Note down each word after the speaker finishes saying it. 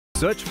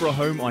Search for a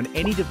home on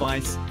any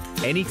device,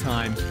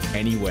 anytime,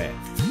 anywhere.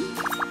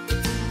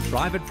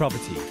 Private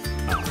property,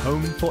 a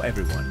home for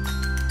everyone.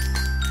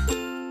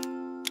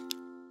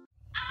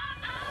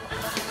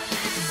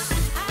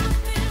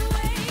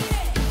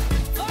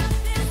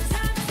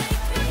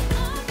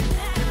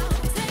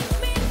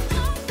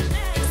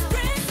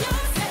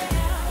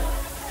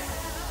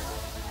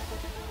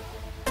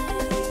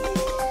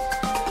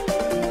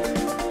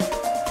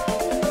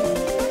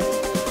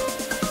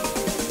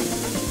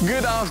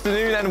 Good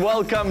afternoon and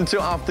welcome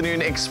to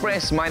Afternoon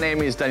Express. My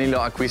name is Danilo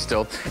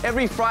Acquisto.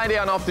 Every Friday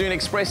on Afternoon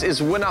Express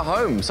is Win a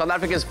Home, South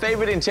Africa's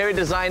favorite interior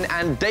design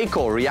and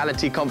decor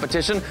reality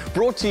competition,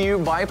 brought to you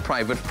by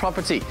Private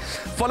Property.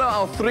 Follow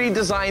our 3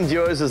 design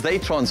duos as they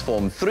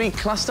transform 3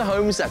 cluster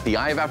homes at the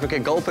Eye of Africa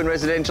Golf and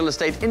Residential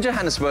Estate in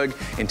Johannesburg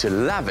into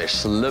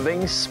lavish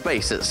living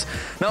spaces.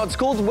 Now, it's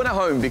called Win a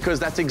Home because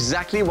that's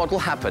exactly what will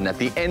happen at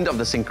the end of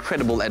this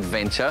incredible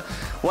adventure.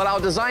 While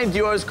our design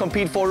duos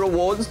compete for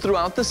rewards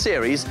throughout the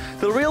series,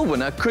 the real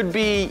winner could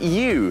be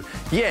you.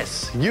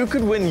 Yes, you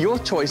could win your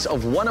choice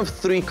of one of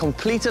 3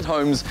 completed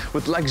homes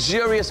with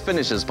luxurious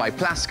finishes by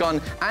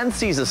Plascon and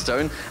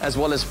Caesarstone, as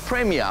well as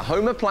premier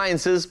home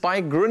appliances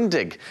by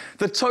Grundig.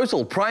 The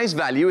total prize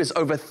value is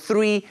over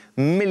 3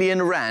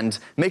 million rand,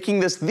 making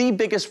this the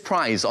biggest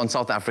prize on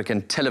South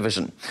African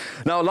television.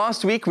 Now,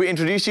 last week we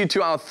introduced you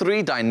to our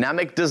 3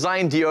 dynamic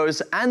design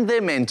duos and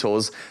their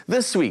mentors.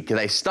 This week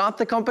they start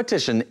the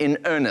competition in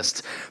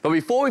earnest. But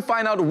before we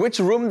find out which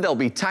room they'll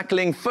be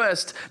tackling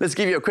first, let's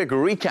give you a quick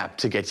recap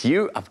to get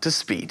you up to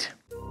speed.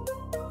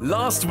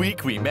 Last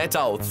week we met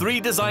our 3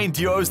 design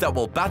duos that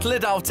will battle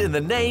it out in the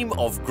name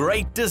of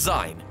great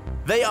design.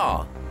 They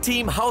are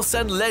Team House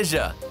and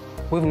Leisure.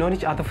 We've known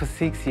each other for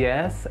 6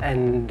 years,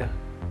 and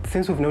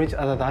since we've known each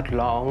other that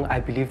long, I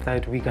believe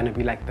that we're going to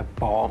be like the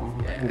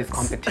bomb in this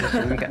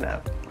competition. We're going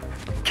to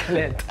kill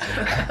it.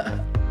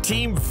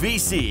 Team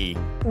Visi.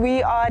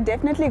 We are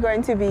definitely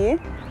going to be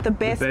the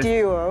best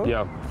duo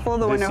for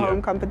the Win a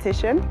Home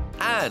competition.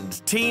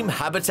 And Team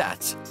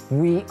Habitat.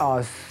 We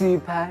are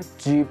super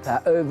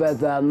duper over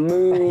the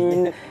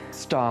moon,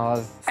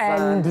 Stars,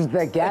 and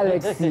the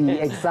galaxy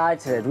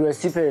excited. We're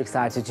super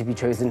excited to be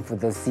chosen for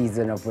this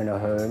season of Win a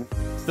Home.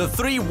 The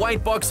 3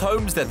 white box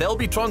homes that they'll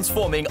be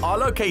transforming are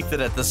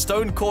located at the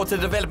Stone Quarter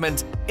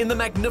development in the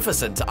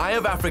magnificent Eye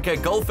of Africa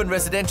Golf and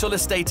Residential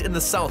Estate in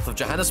the south of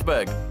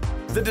Johannesburg.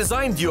 The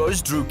design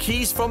duos drew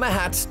keys from a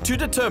hat to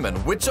determine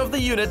which of the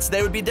units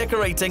they would be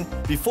decorating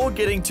before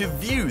getting to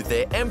view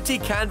their empty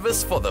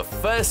canvas for the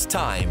first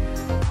time.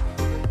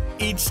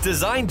 Each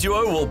design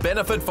duo will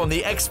benefit from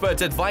the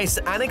expert advice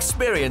and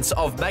experience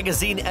of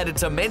magazine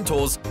editor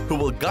mentors who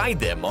will guide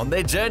them on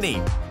their journey.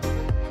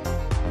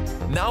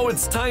 Now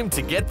it's time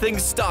to get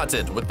things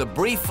started with the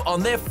brief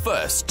on their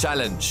first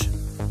challenge.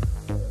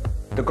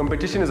 The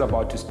competition is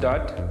about to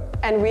start.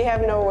 And we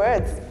have no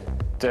words.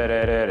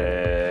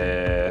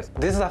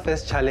 This is our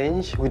first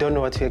challenge. We don't know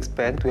what to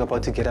expect. We're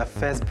about to get our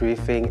first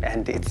briefing,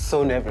 and it's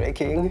so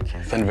nerve-wracking.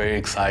 It's been very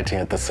exciting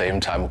at the same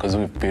time because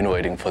we've been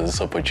waiting for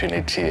this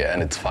opportunity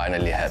and it's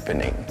finally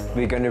happening.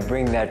 We're going to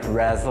bring that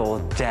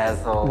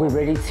razzle-dazzle. We're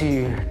ready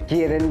to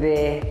get in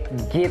there,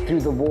 get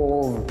through the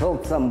walls,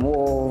 build some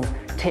walls,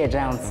 tear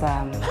down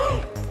some.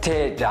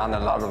 Tear down a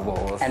lot of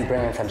walls. And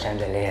bring in some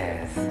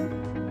chandeliers.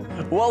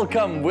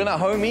 Welcome, Winner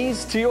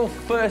Homies, to your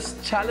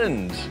first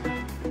challenge.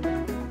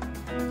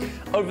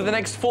 Over the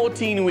next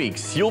 14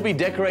 weeks, you'll be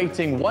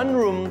decorating one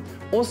room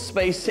or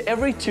space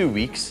every 2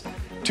 weeks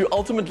to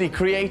ultimately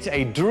create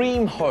a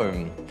dream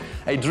home.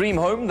 A dream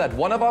home that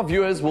one of our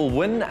viewers will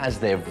win as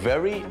their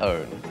very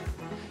own.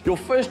 Your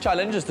first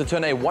challenge is to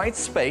turn a white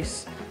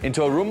space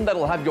into a room that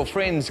will have your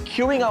friends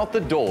queuing out the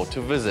door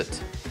to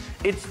visit.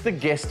 It's the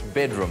guest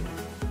bedroom.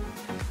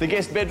 The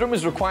guest bedroom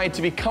is required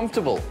to be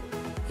comfortable,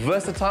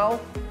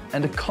 versatile,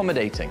 and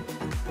accommodating.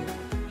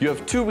 You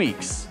have 2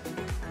 weeks.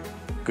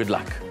 Good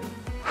luck.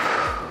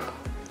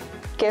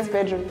 Guest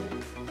bedroom.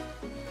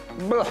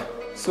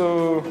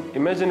 So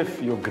imagine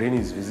if your granny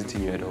is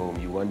visiting you at home.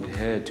 You want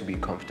her to be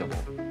comfortable.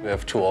 We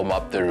have to warm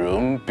up the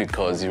room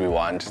because we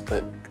want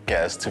the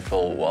guests to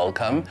feel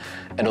welcome.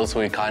 And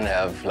also we can't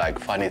have like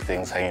funny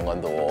things hanging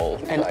on the wall.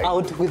 And like,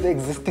 out with the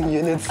existing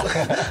units.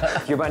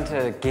 You want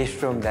a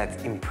guest room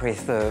that's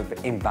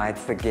impressive,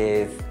 invites the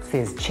guests.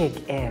 Says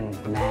check in,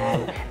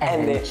 man,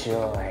 and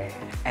enjoy.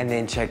 And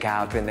then check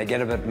out when they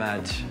get a bit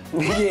much.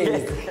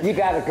 Yes, you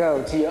gotta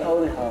go to your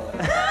own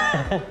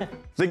home.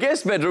 The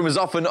guest bedroom is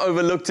often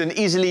overlooked and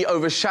easily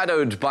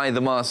overshadowed by the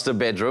master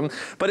bedroom,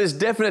 but is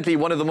definitely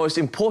one of the most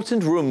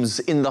important rooms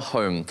in the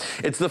home.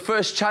 It's the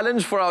first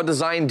challenge for our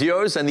design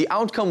duos, and the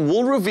outcome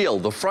will reveal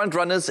the front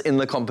runners in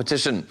the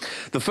competition.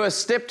 The first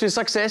step to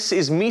success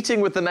is meeting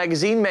with the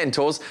magazine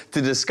mentors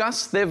to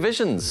discuss their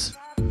visions.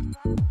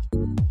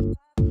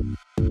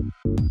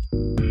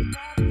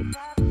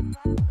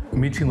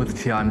 Meeting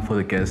with Tian for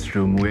the guest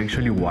room, we're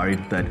actually worried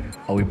that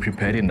are we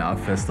prepared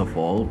enough, first of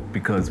all,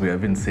 because we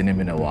haven't seen him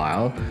in a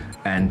while,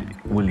 and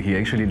will he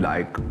actually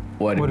like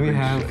what we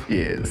have?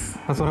 Yes.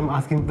 That's what I'm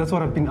asking. That's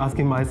what I've been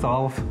asking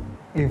myself.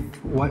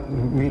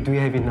 do we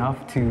have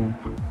enough to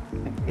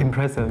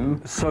impress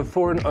him. So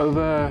for an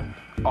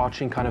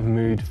overarching kind of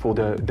mood for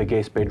the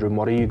guest bedroom,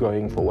 what are you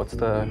going for? What's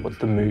the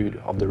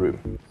mood of the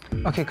room?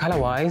 Okay,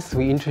 color-wise,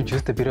 we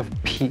introduced a bit of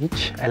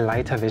peach, a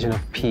lighter version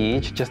of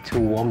peach, just to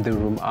warm the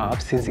room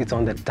up since it's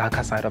on the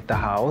darker side of the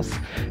house.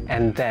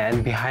 And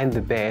then behind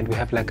the bed, we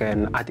have like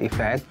an art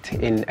effect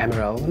in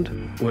emerald.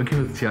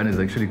 Working with Tian is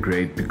actually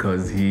great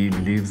because he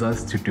leaves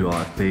us to do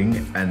our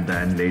thing and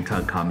then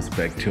later comes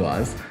back to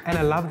us. And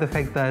I love the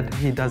fact that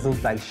he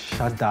doesn't like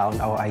shut down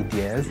our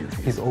ideas.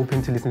 He's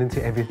open to listening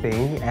to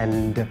everything,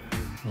 and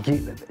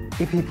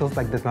if he feels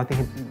like there's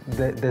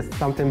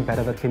something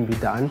better that can be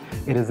done,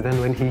 it is then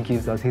when he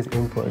gives us his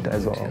input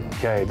as well.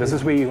 Okay, this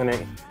is where you're going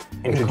to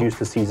introduce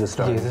the Caesar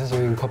stone. Yes, this is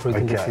where we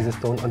incorporate the Caesar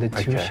stone on the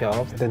two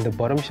shelves. Then the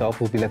bottom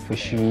shelf will be like for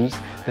shoes.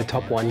 The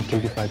top one can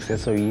be for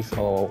accessories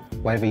or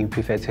whatever you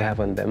prefer to have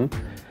on them.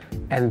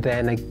 And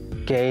then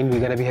again, we're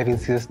going to be having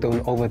Caesar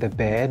stone over the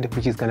bed,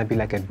 which is going to be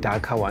like a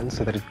darker one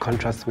so that it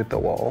contrasts with the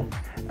wall.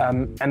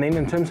 And then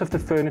in terms of the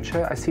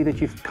furniture, I see that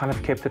you've kind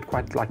of kept it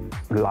quite like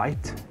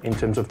light in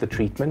terms of the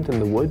treatment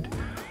and the wood.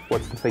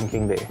 What's the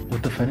thinking there?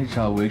 With the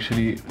furniture, we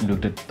actually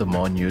looked at the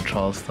more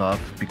neutral stuff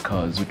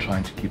because we're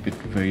trying to keep it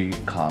very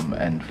calm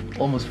and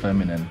almost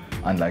feminine,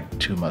 unlike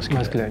too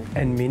masculine.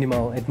 And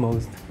minimal at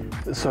most.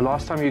 So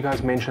last time you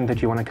guys mentioned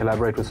that you want to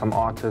collaborate with some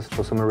artists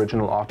for some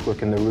original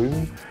artwork in the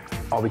room.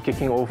 Are we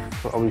kicking off,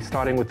 are we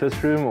starting with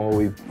this room, or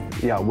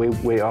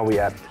where are we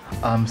at?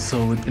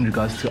 So in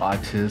regards to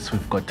artists,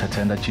 we've got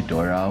Tatenda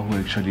Chidora, who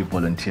actually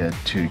volunteered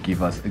to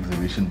give us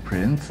exhibition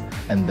prints.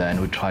 And then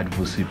we tried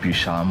Visi,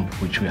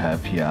 which we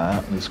have here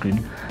on the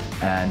screen.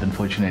 And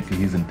unfortunately,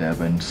 he's in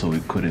Durban, so we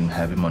couldn't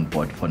have him on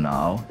board for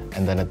now.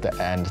 And then at the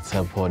end,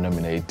 Tsepo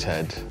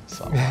nominated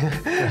someone.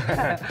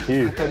 I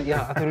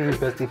thought it would be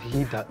best if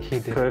he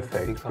did.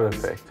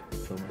 Perfect.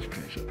 So much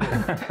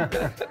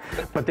pressure.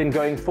 But then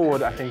going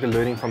forward, I think the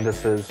learning from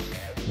this is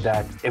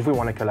that if we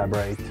want to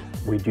collaborate,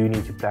 we do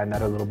need to plan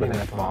that a little bit in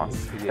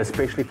advance,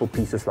 especially for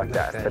pieces like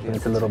that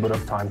needs a little bit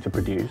of time to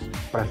produce.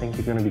 But I think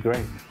you're going to be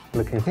great.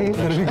 Looking forward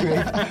to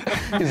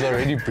it. He's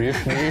already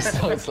briefed me,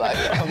 so it's like,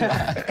 I'm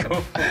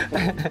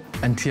back.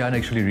 And Tian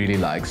actually really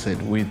likes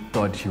it. We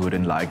thought he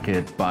wouldn't like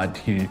it, but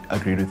he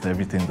agreed with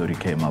everything that he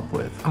came up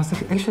with. I was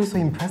actually so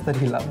impressed that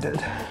he loved it.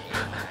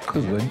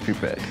 Because we weren't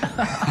prepared.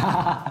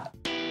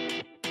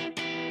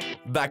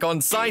 Back on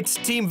site,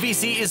 Team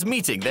Visi is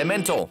meeting their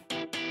mentor.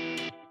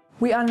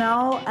 We are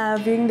now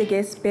viewing the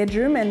guest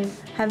bedroom and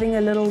having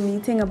a little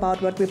meeting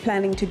about what we're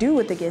planning to do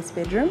with the guest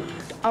bedroom.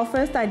 Our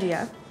first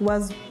idea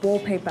was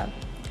wallpaper.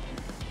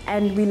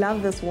 And we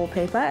love this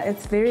wallpaper.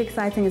 It's very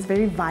exciting, it's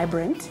very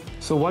vibrant.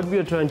 So what we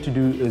are trying to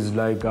do is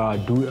like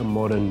do a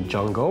modern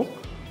jungle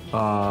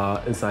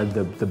inside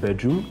the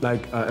bedroom,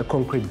 like a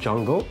concrete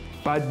jungle.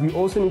 But we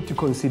also need to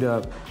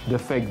consider the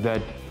fact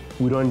that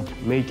we don't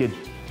make it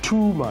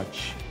too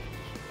much.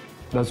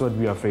 That's what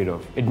we're afraid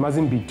of. It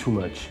mustn't be too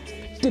much.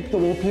 Stick the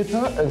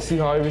wallpaper and see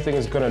how everything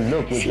is gonna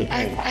look with the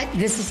paint.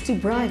 This is too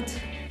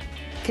bright.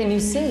 Can you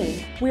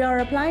see? We are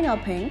applying our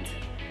paint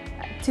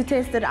to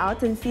test it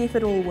out and see if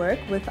it will work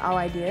with our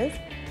ideas.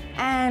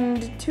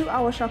 And to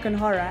our shock and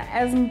horror,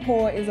 as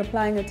Mpho is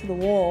applying it to the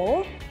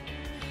wall,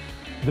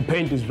 the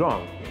paint is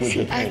wrong with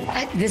the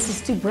paint. This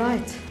is too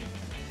bright.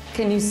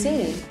 Can you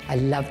see? I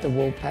love the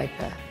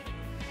wallpaper.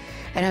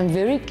 And I'm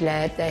very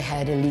glad they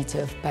had a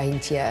liter of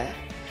paint here.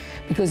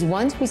 Because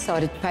once we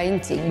started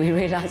painting, we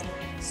realized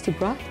it's too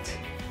bright.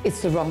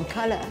 It's the wrong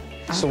color.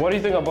 So what do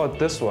you think about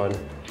this one?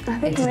 I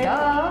think it's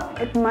dark.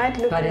 It might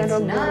look but a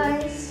little it's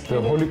nice.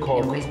 The holy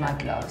cork. Where's my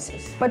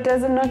glasses? But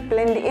does it not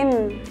blend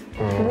in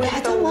with I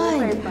the don't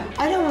mind. wallpaper?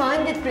 I don't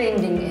mind it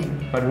blending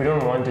in. But we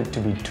don't want it to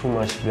be too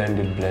much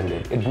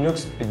blended. It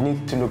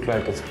needs to look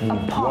like it's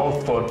well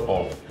thought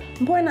of.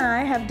 Mpho and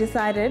I have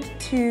decided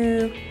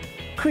to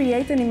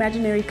create an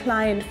imaginary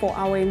client for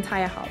our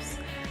entire house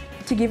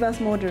to give us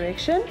more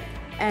direction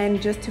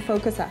and just to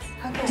focus us.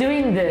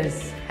 Doing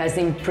this has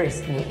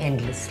impressed me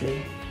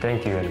endlessly.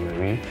 Thank you,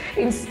 Anne-Marie.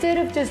 Instead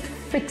of just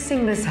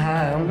fixing this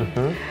home,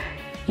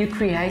 you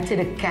created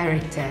a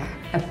character,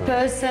 a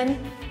person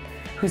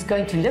who's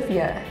going to live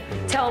here.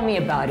 Tell me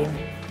about him.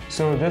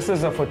 So this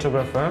is a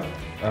photographer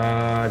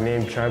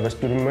named Travis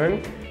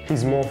Spiegelman.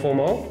 He's more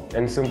formal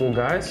and simple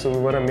guy, so we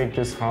want to make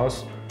this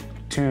house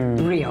to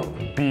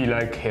be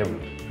like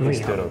him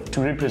instead of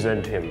to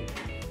represent him.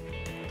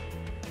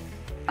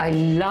 I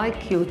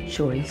like your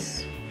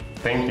choice.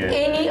 Thank you.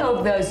 Any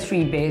of those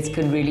 3 beds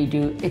can really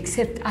do,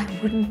 except I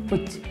wouldn't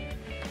put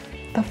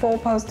the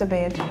 4-poster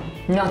bed.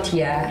 Not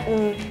here.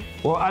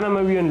 Well,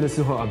 Anna-Marie and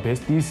Lesiho are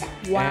besties.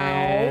 Wow.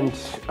 And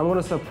I'm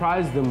going to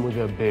surprise them with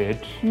a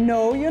bed.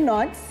 No, you're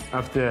not.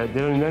 After,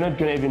 they're not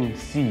going to even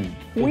see.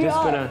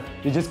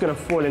 They're just going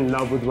to fall in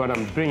love with what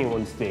I'm bringing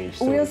on stage.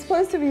 So we are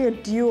supposed to be a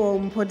duo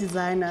Mpho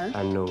designer.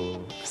 I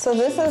know. So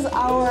this is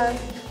our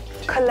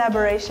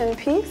collaboration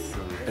piece.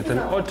 It's an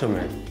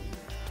ottoman.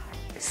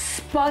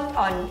 Spot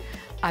on.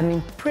 I'm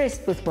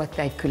impressed with what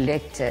they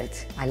collected.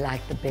 I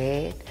like the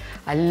bed.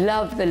 I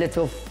love the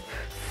little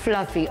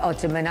fluffy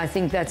ottoman. I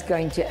think that's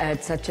going to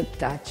add such a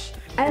touch.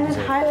 And it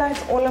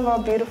highlights all of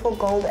our beautiful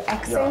gold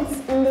accents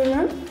in the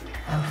room.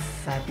 Oh,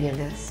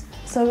 fabulous.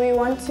 So we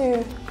want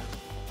to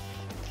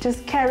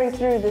just carry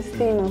through this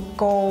theme of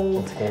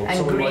gold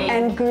and green.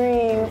 And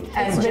green.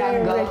 And it's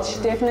very jungle.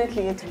 rich,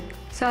 definitely.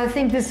 So I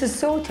think this is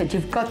sorted.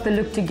 You've got the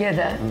look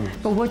together.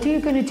 But what are you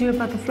going to do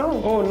about the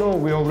floor? Oh no,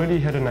 we already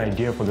had an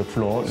idea for the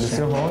floor.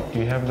 Listen,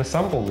 you have the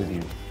sample with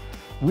you.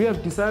 We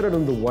have decided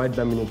on the white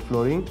laminate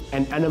flooring,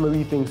 and Anna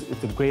Marie thinks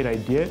it's a great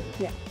idea.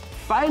 Yeah.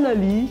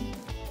 Finally,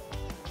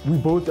 we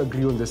both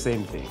agree on the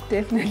same thing.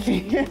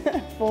 Definitely,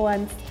 for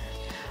once.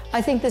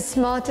 I think the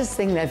smartest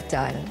thing they've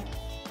done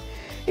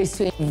is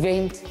to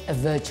invent a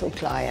virtual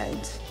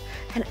client.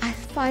 And I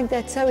find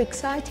that so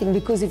exciting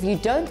because if you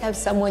don't have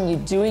someone you're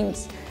doing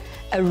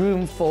a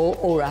room for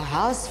or a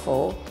house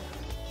for,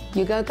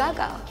 you go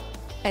gaga.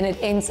 And it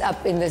ends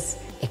up in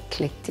this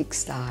eclectic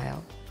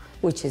style,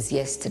 which is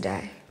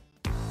yesterday.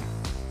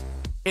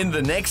 In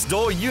the next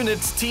door unit,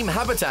 Team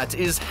Habitat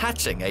is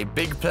hatching a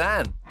big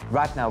plan.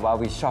 Right now, while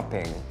we're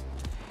shopping,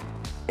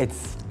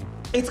 it's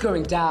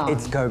going down.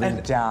 It's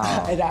going down.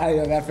 At Eye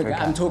of Africa,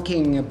 I'm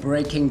talking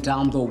breaking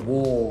down the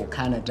wall,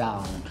 kind of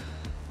down.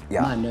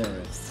 Yeah. My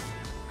nerves.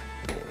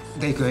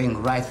 They're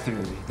going right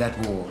through that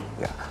wall.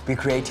 Yeah. We're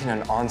creating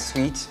an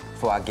ensuite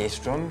for our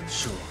guest room.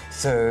 Sure.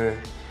 So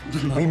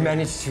we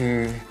managed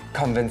to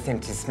convince them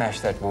to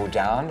smash that wall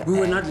down. We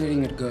were not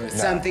letting it go. No.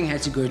 Something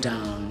had to go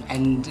down,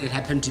 and it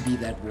happened to be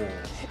that wall.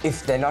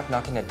 If they're not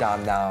knocking it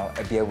down now,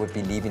 Abir would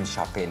be leaving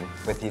shopping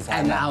with his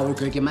hammer. And I would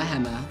go get my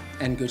hammer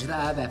and go to the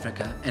Eye of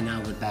Africa, and I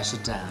would bash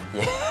it down.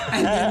 Yeah.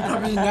 And then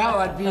probably now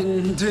I'd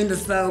be doing the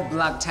cell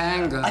block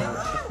tango,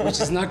 which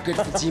is not good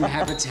for Team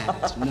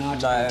Habitat.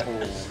 Not at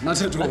all.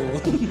 Not at all.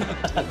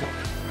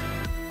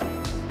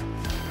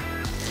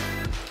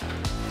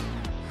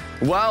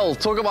 Well,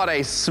 talk about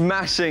a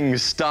smashing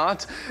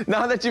start.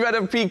 Now that you've had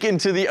a peek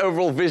into the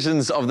overall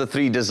visions of the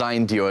three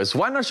design duos,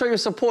 why not show your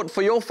support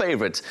for your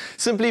favorite?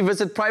 Simply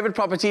visit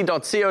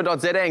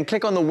privateproperty.co.za and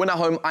click on the Winner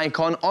Home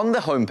icon on the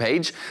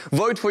homepage.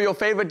 Vote for your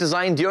favorite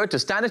design duo to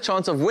stand a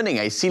chance of winning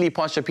a Sealy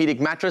Posturepedic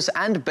mattress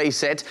and base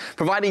set,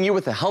 providing you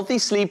with a healthy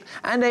sleep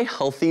and a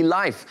healthy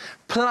life.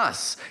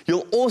 Plus,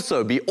 you'll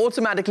also be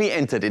automatically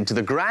entered into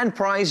the grand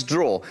prize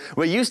draw,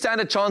 where you stand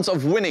a chance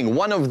of winning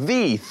one of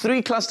the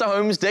 3 cluster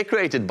homes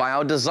decorated by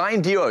our design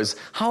duos.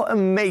 How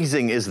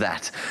amazing is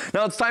that?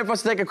 Now it's time for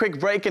us to take a quick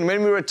break, and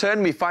when we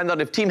return, we find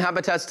out if Team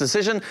Habitat's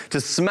decision to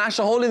smash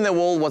a hole in their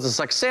wall was a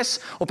success,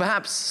 or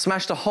perhaps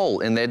smashed a hole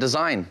in their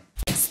design.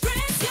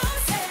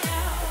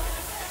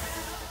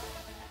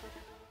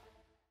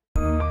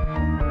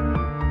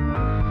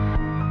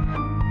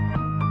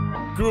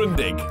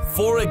 Grundig,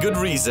 for a good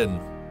reason.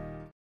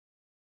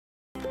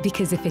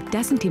 Because if it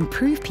doesn't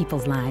improve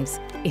people's lives,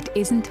 it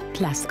isn't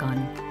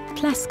Plascon.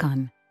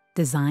 Plascon,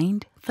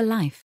 designed for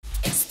life.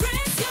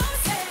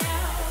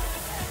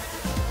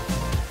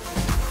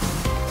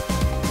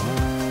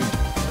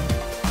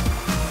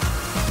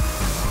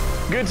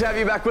 Good to have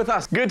you back with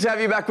us. Good to have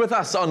you back with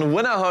us on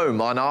Winner Home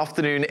on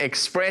Afternoon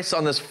Express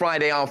on this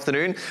Friday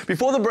afternoon.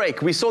 Before the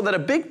break, we saw that a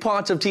big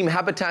part of Team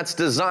Habitat's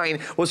design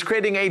was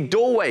creating a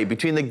doorway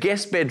between the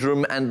guest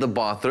bedroom and the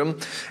bathroom.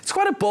 It's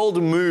quite a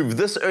bold move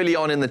this early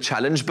on in the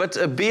challenge, but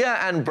Abir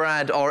and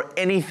Brad are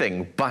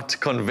anything but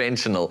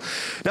conventional.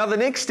 Now, the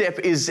next step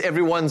is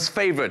everyone's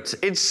favorite.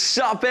 It's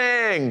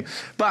shopping!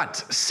 But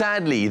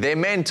sadly, their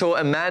mentor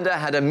Amanda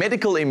had a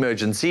medical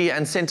emergency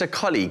and sent a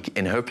colleague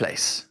in her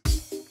place.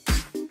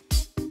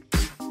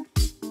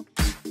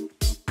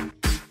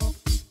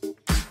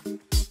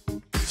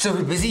 So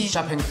we're busy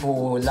shopping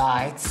for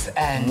lights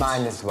and...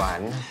 Minus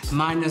one.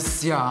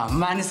 Minus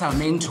our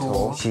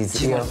mentor.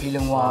 She's not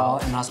feeling well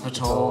in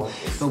hospital,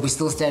 but we're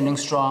still standing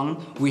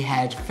strong. We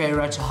had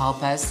Farah to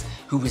help us,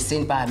 who was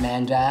sent by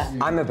Amanda.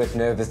 I'm a bit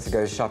nervous to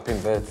go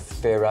shopping with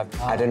Farah.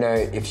 I don't know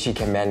if she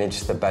can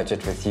manage the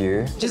budget with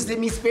you. Just let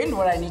me spend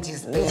what I need to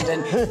spend,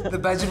 and the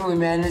budget will be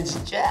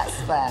managed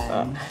just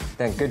fine.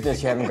 Thank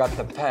goodness you haven't got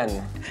the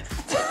pen.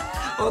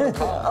 Or the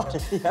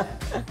card. Yeah.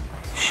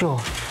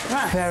 Sure.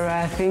 Right.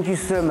 Farah, thank you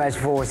so much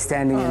for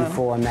standing in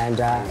for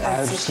Amanda.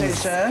 It's a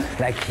pleasure.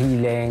 Like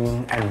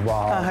healing and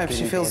wow. I hope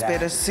she feels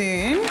better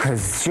soon.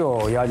 Because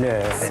sure, your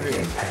nerves.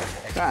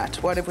 Right,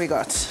 what have we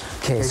got?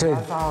 Okay, so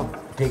that's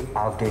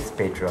our guest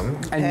bedroom.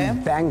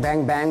 And bang,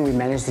 bang, bang, we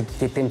managed to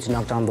get them to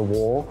knock down the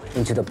wall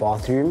into the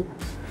bathroom.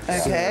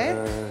 Okay,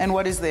 and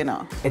what is there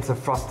now? It's a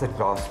frosted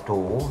glass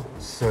door,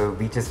 so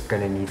we're just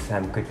gonna need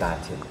some good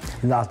lighting.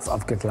 Lots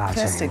of good lighting.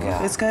 Fantastic. Yeah.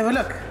 Let's go have a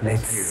look.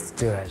 Let's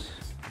do it.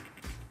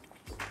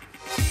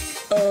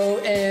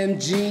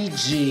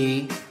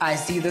 OMGG, I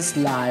see this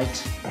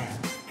light,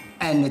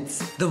 and it's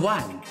the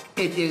one.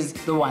 It is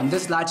the one.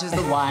 This light is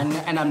the one,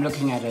 and I'm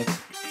looking at it.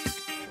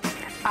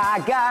 I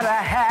gotta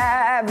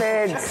have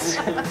it.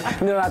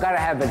 No, I gotta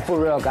have it.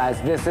 For real,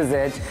 guys. This is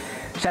it.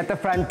 Shut the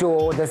front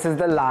door. This is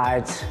the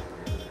light.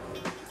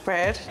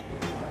 Brad?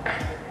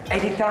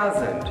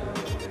 80,000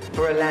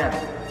 for a lamp.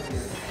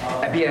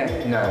 Abir,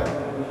 no,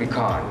 we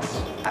can't.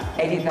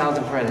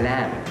 80,000 for a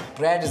lamp.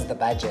 bread is the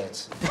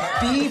budget.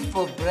 Beef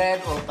for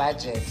bread or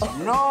budget.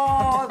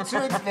 No, too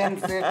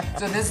expensive.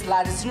 So this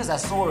lad, as soon as I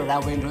saw it, I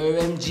went,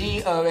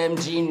 OMG,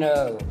 OMG,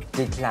 no.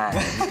 Decline.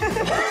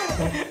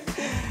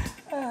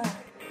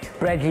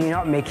 Brad, you're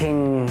not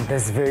making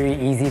this very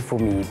easy for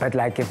me, but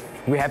like if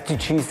we have to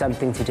choose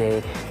something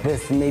today,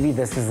 maybe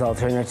this is the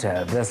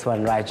alternative, this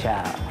one right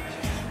here.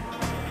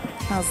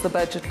 How's the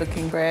budget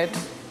looking, Brad?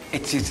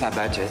 It suits our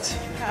budget.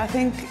 I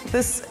think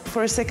this,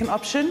 for a second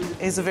option,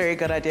 is a very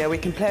good idea. We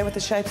can play with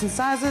the shapes and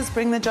sizes,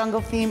 bring the jungle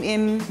theme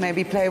in,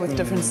 maybe play with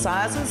different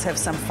sizes, have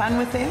some fun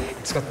with them.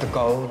 It's got the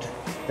gold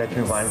that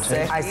we wanted.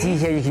 Exactly. I see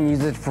here you can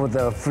use it for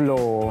the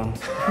floor. No,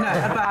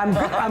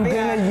 but I'm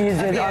gonna use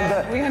it on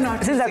the... We are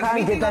not since I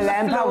can't get the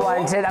lamp I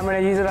wanted, I'm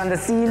gonna use it on the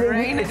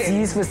ceiling. It's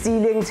used for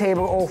ceiling,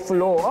 table, or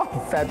floor. Oh,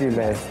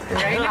 fabulous.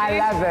 I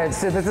love it.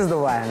 So this is the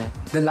one.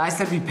 The lights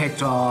that we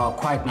picked are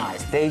quite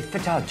nice. They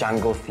fit our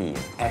jungle theme.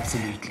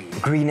 Absolutely.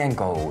 Green and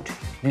gold.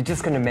 We're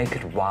just going to make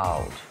it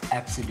wild.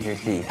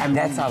 Absolutely. And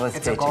that's our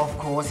It's a golf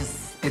course.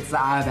 It's the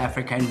Eye of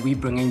Africa, and we're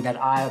bringing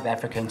that Eye of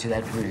Africa into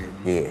that room.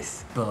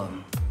 Yes.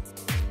 Boom.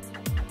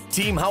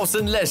 Team House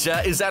and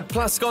Leisure is at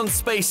Plascon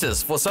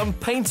Spaces for some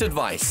paint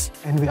advice.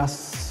 And we are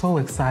so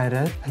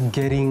excited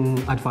getting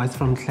advice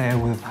from Claire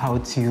with how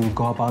to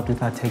go about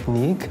with our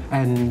technique,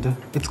 and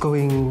it's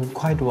going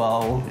quite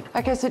well.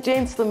 Okay, so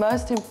gents, the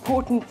most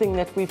important thing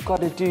that we've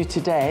got to do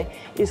today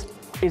is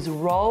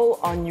roll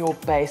on your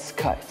base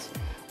coat.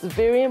 It's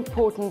very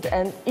important,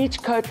 and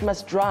each coat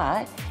must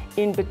dry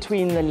in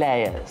between the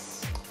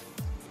layers.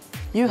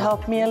 You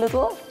help me a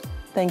little?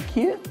 Thank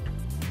you.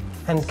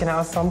 And can I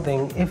ask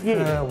something? If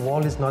the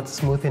wall is not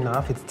smooth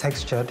enough, it's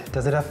textured,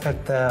 does it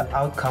affect the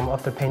outcome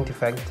of the paint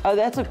effect? Oh,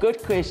 that's a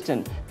good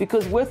question,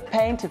 because with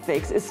paint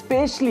effects,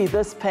 especially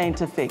this paint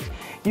effect,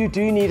 you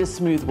do need a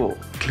smooth wall.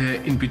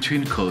 Claire, in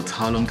between coats,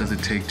 how long does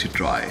it take to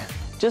dry?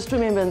 Just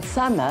remember, in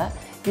summer,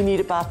 you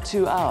need about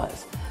 2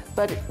 hours.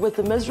 But with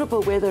the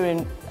miserable weather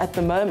at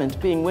the moment,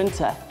 being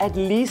winter, at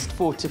least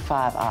 4 to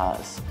 5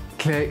 hours.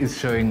 Claire is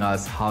showing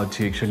us how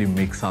to actually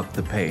mix up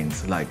the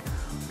paints. Like,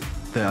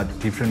 there are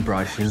different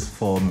brushes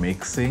for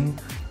mixing.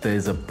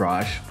 There's a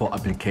brush for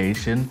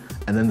application,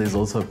 and then there's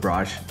also a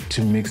brush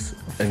to mix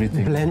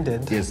everything.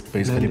 Blended. Yes,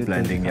 basically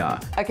blending, yeah.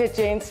 Okay,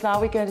 gents,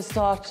 now we're going to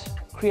start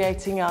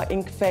creating our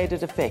ink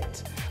faded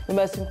effect. The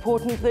most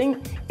important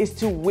thing is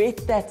to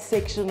wet that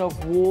section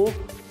of wall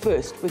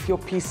first with your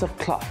piece of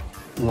cloth.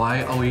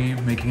 Why are we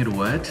making it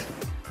wet?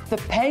 The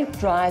paint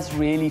dries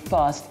really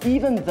fast,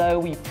 even though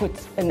we put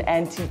an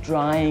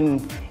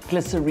anti-drying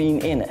glycerine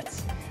in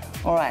it.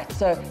 All right,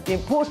 so the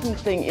important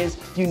thing is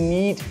you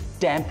need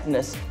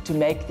dampness to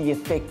make the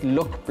effect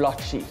look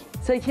blotchy.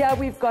 So here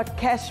we've got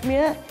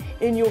cashmere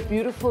in your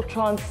beautiful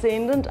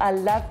transcendent. I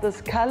love this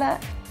color.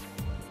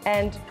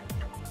 And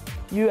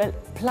you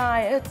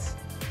apply it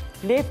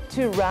left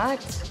to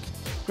right.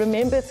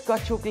 Remember, it's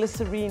got your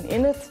glycerine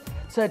in it,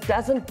 so it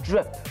doesn't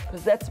drip,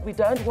 because we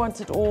don't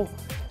want it all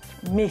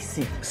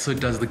messy. So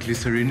does the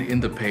glycerine in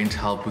the paint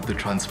help with the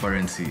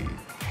transparency?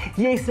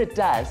 Yes, it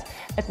does.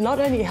 It not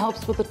only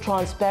helps with the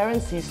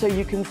transparency, so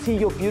you can see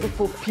your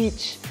beautiful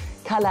peach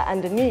color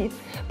underneath,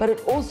 but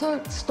it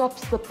also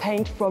stops the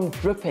paint from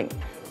dripping.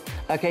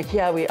 Okay,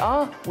 here we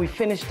are. We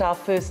finished our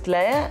first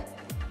layer.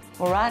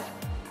 All right,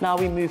 now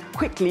we move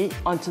quickly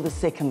onto the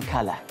second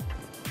color.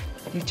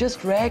 You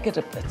just rag it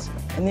a bit,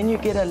 and then you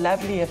get a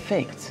lovely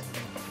effect.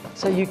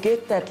 So you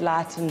get that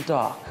light and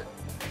dark,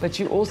 but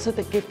you also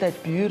get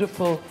that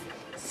beautiful,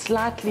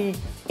 slightly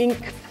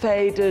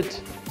ink-faded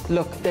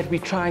look that we're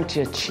trying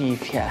to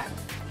achieve here.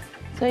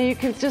 So you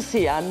can just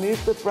see, I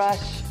move the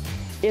brush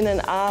in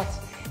and out,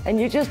 and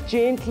you just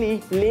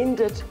gently blend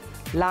it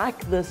like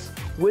this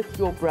with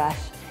your brush,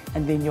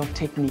 and then your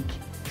technique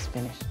is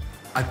finished.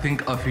 I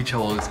think our future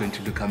wall is going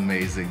to look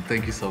amazing.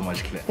 Thank you so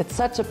much, Claire. It's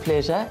such a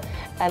pleasure,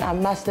 and I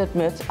must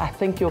admit, I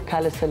think your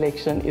color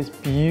selection is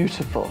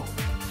beautiful.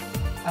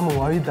 I'm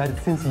worried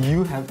that since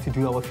you have to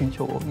do our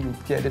future wall, you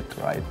get it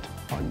right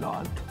or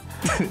not.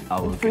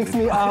 It freaks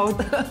me out,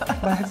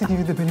 but I have to give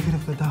you the benefit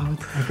of the doubt,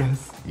 I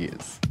guess.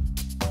 Yes.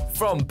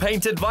 From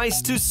paint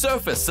advice to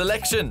surface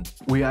selection.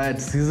 We are at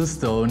Caesar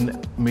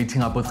Stone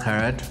meeting up with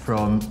Gerrit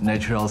from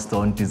Natural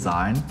Stone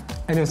Design.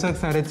 And we're so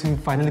excited to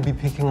finally be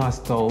picking our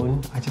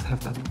stone. I just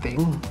have that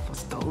thing for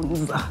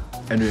stones.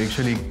 And we're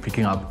actually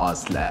picking up our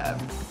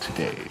slab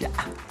today. Yeah.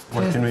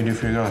 What can we do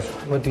for you guys?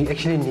 What we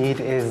actually need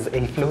is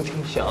a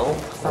floating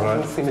shelf,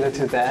 something similar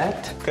to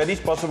that. Okay, it is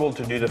possible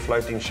to do the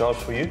floating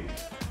shelves for you.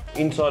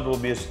 Inside will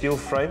be a steel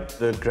frame.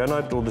 The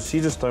granite or the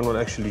Caesar stone will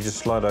actually just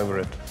slide over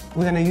it.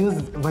 We're gonna use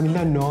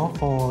vanilla noir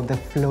for the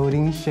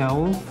floating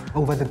shelf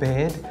over the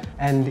bed,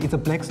 and it's a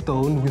black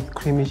stone with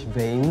creamish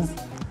veins.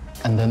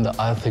 And then the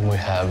other thing we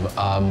have,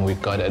 we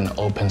got an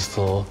open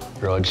steel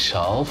road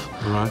shelf.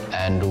 Right.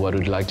 And what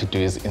we'd like to do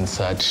is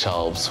insert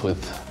shelves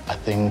with, I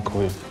think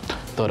we've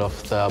thought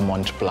of the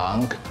Mont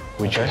Blanc,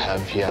 which we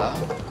have here.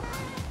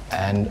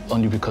 And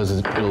only because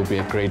it will be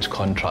a great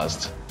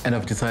contrast. And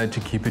I've decided to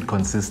keep it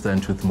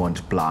consistent with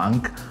Mont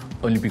Blanc,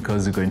 only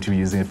because we're going to be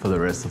using it for the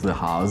rest of the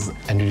house.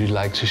 And would you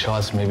like to show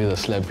us maybe the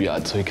slab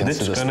yard so we can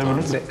see the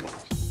stones?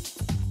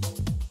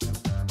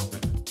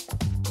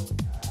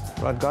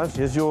 Right, guys,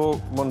 here's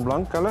your Mont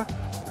Blanc color.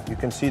 You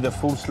can see the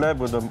full slab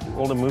with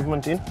all the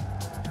movement in.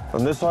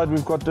 On this side,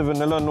 we've got the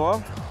Vanilla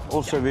Noir,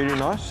 also very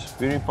nice,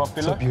 very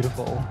popular. So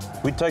beautiful.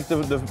 We take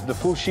the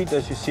full sheet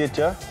as you see it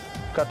here,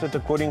 cut it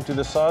according to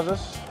the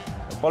sizes,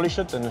 polish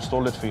it and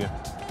install it for you.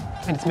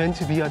 And it's meant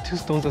to be our two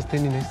stones are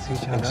standing next to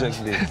each other.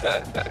 Exactly.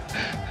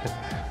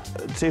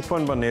 Tsepo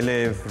and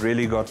Banele have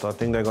really got, I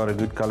think they got a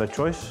good color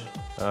choice.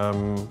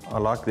 I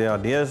like their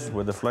ideas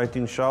with the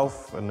floating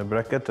shelf and the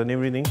bracket and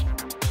everything.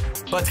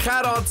 But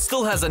Gerard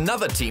still has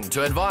another team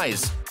to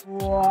advise.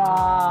 Wow,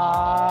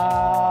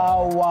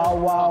 wow,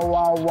 wow,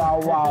 wow, wow,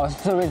 wow.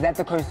 So is that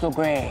the coastal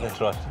grey? That's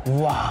right.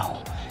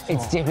 Wow.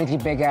 It's definitely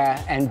bigger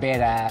and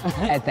better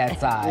at that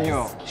size.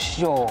 Yeah.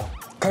 Sure.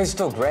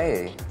 Coastal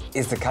grey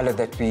is the color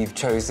that we've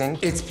chosen.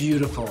 It's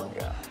beautiful.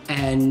 Yeah.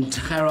 And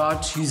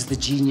Gerard, who's the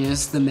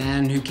genius, the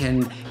man who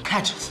can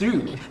cut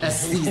through a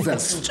Caesar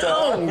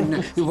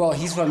stone. Well,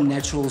 he's from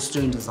Natural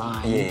Stone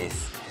Design.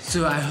 Yes.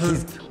 So I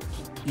hope,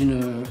 you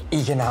know...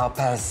 He can help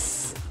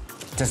us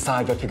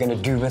decide what we're going to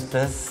do with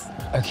this.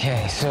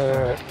 Okay,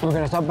 so we're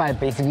going to start by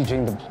basically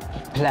doing the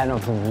plan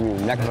of the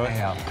room. Like,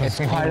 it's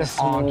quite a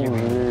small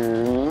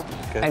room,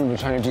 and we're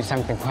trying to do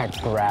something quite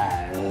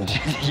grand.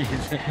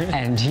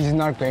 And he's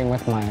not going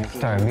with my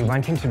stone. We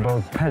want him to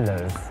build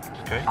pillars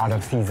out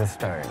of Caesar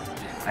stone.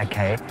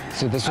 Okay.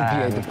 So this would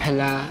be the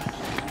pillar.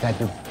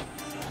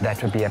 That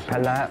would be a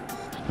pillar.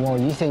 Well,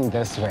 you're saying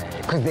this way,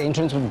 because the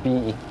entrance would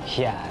be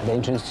here. The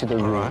entrance to the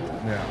room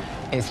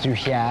is through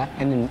here,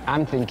 and then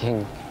I'm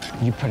thinking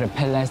you put a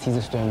pillar,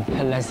 Caesar stone,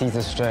 and a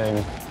Caesar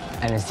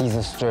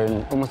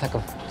stone, almost like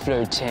a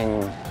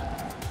floating.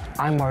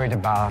 I'm worried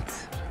about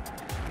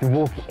you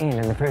walk in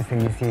and the first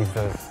thing you see is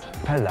this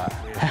pillar.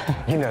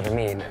 You know what I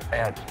mean?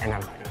 And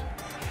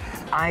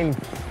I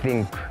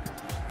think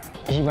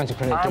he wants to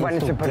put it. I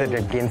wanted to put it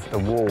against the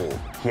wall.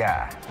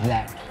 Yeah,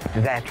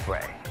 that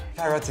way.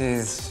 Gerard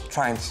is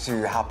trying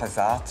to help us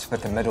out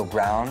with the middle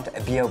ground.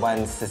 Via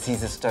wants the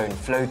Caesar stone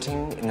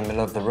floating in the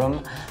middle of the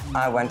room.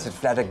 I want it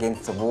flat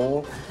against the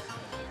wall.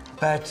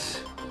 But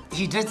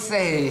he did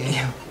say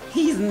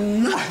he's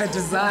not the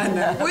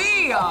designer.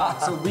 We are.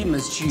 So we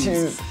must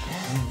choose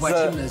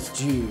what he must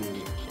do.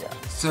 Yeah.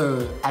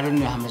 So I don't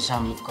know how much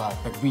time we've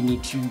got, but we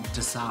need to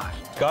decide.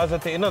 Guys,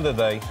 at the end of the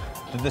day,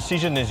 the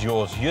decision is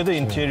yours. You're the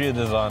interior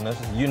designers.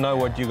 You know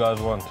what you guys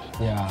want.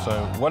 Yeah.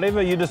 So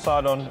whatever you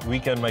decide on, we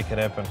can make it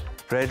happen.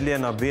 Bradley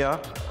and Abia,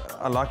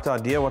 I like the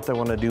idea what they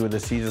want to do with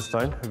the Caesar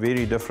stone.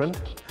 Very different.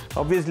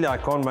 Obviously, I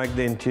can't make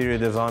the interior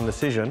design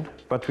decision,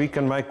 but we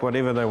can make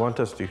whatever they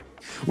want us to.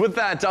 With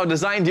that, our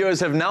design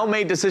duos have now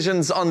made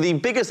decisions on the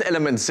biggest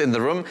elements in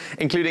the room,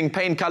 including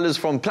paint colors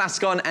from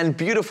Plascon and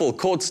beautiful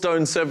quartz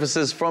stone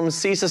surfaces from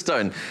Caesar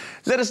stone.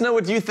 Let us know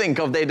what you think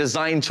of their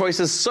design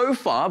choices so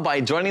far by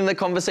joining the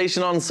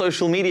conversation on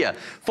social media.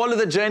 Follow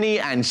the journey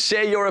and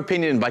share your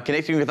opinion by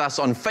connecting with us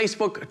on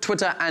Facebook,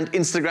 Twitter and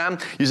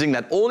Instagram using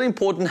that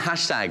all-important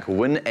hashtag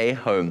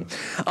 #WinAHome.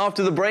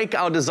 After the break,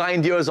 our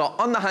design duos are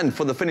on the hunt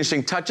for the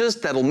finishing touches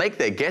that'll make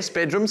their guest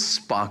bedrooms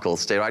sparkle.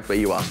 Stay right where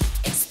you are.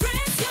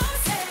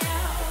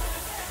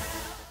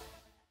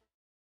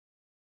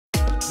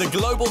 The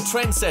global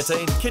trendsetter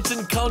in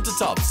kitchen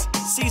countertops,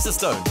 Caesar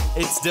stone.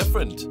 It's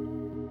different.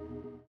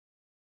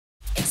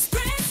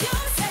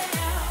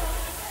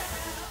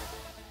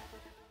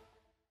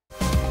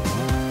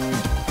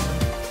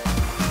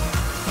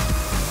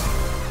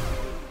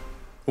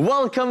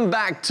 Welcome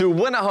back to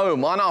Win a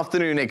Home on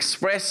Afternoon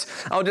Express.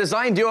 Our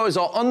design duos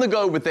are on the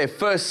go with their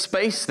first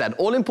space, that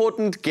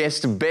all-important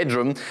guest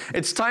bedroom.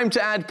 It's time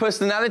to add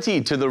personality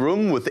to the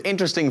room with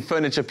interesting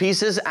furniture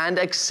pieces and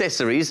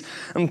accessories.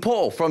 And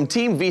Paul from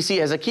Team Visi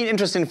has a keen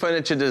interest in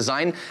furniture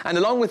design, and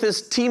along with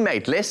his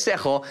teammate Les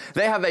Sejo,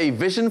 they have a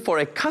vision for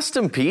a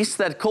custom piece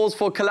that calls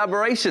for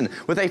collaboration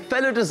with a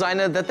fellow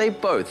designer that they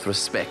both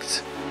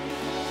respect.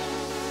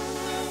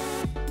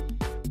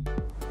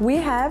 We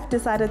have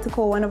decided to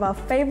call one of our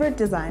favorite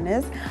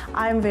designers.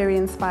 I'm very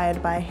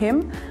inspired by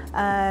him,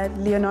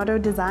 Leonardo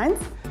Designs.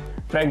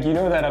 Frank, you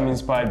know that I'm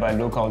inspired by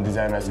local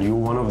designers. You're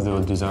one of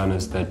the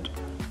designers that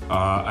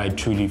I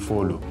truly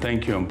follow.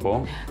 Thank you,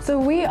 Paul. So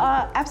we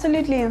are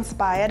absolutely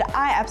inspired.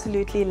 I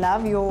absolutely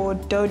love your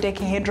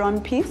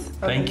dodecahedron piece.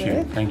 Thank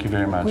you. Thank you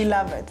very much. We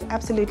love it,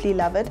 absolutely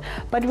love it.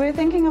 But we're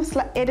thinking of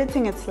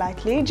editing it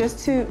slightly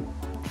just to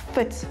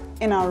fit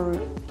in our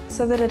room,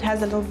 so that it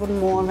has a little bit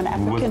more of an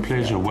African With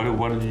pleasure.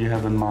 What did you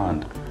have in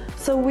mind?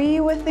 So we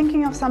were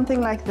thinking of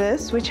something like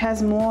this, which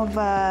has more of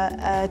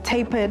a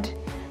tapered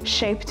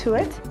shape to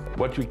it.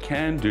 What we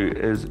can do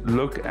is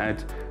look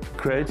at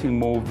creating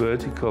more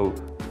vertical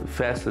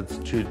facets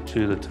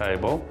to the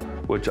table,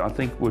 which I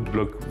think would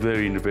look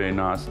very, very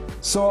nice.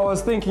 So I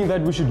was thinking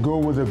that we should go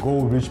with a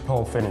gold rich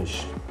pearl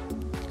finish,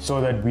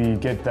 so that we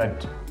get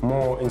that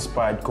more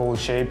inspired gold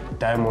shape,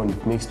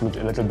 diamond mixed with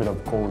a little bit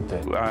of gold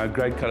there. A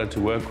great color to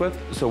work with.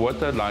 So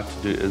what I'd like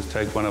to do is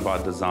take one of our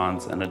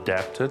designs and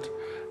adapt it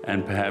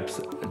and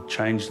perhaps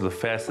change the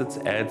facets,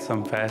 add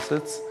some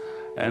facets,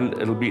 and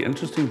it'll be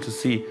interesting to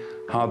see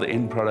how the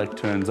end product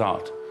turns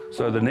out.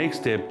 So the next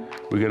step,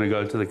 we're going to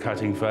go to the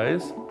cutting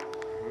phase,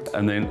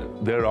 and then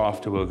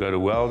thereafter we'll go to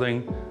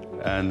welding,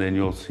 and then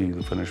you'll see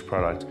the finished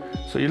product.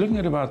 So you're looking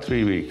at about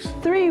 3 weeks.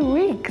 3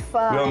 weeks?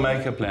 We'll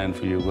make a plan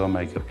for you. We'll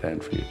make a plan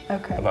for you.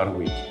 Okay. About a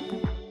week.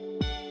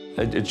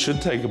 It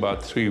should take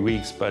about 3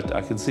 weeks, but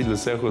I can see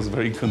Lesego was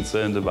very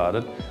concerned about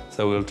it,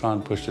 so we'll try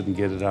and push it and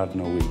get it out in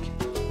a week.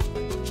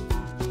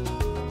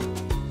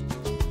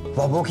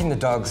 While walking the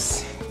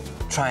dogs,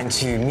 trying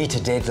to meet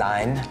a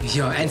deadline.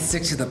 Yeah, and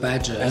stick to the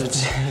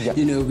budget.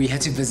 You know, we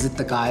had to visit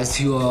the guys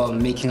who are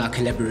making our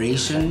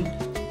collaboration.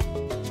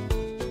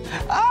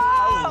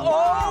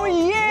 Oh,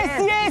 yes!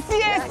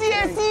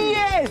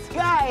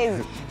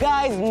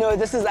 Guys, no,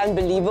 this is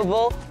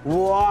unbelievable.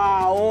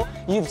 Wow,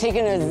 you've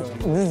taken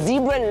the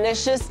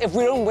zebra-licious if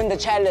we don't win the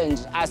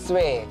challenge, I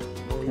swear.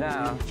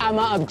 No.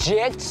 I'ma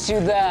object to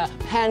the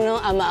panel.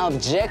 I'ma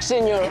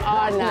objection, Your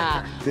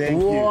Honor.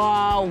 Thank you.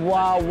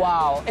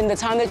 Wow. In the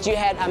time that you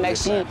had, I'm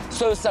actually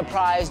so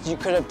surprised you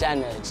could have done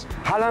it.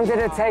 How long did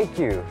it take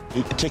you?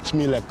 It takes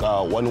me like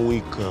 1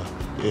 week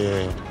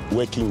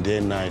working day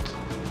and night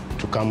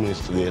to come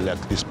with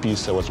this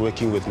piece. I was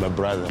working with my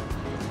brother,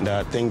 and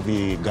I thank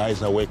the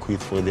guys I work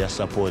with for their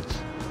support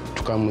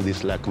to come with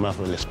this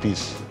marvelous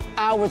piece.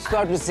 I would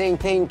start with saying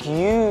thank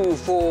you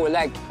for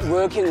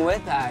working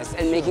with us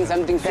and making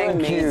something so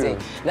amazing.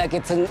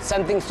 It's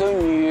something so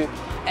new,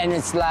 and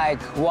it's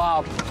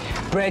wow.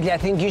 Bradley, I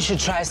think you should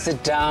try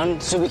sit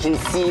down so we can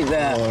see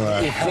the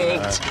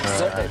effect.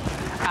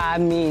 I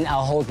mean,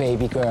 our whole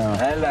baby girl.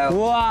 Hello.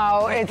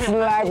 Wow, it's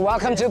like,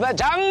 welcome to the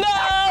jungle!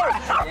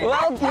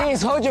 Well,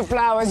 please hold your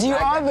flowers. You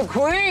are the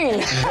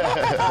queen.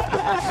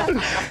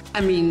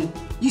 I mean,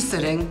 you're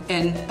sitting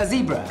in a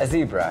zebra. A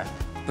zebra.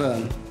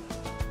 Boom.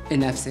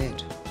 Enough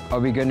said. Are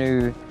we going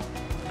to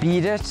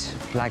bead it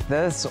like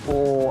this,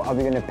 or are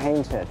we going to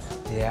paint it?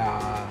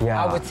 Yeah.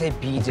 I would say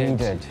bead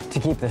it. To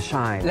keep the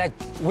shine. Like,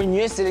 when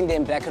you're sitting there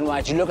in black and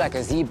white, you look like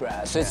a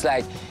zebra. So it's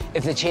like,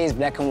 if the chair is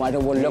black and white,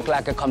 it will look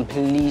like a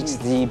complete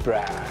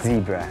zebra.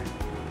 Zebra.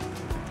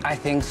 I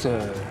think so.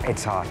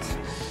 It's hot.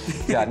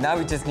 Yeah, now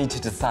we just need to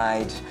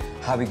decide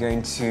how we're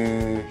going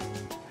to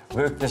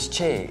work this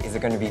chair. Is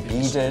it going to be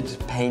beaded,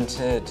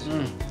 painted,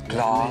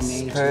 glass,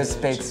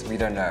 perspex? We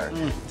don't know.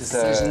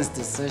 Decisions.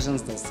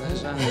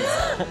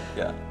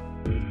 Yeah.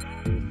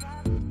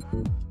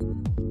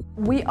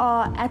 We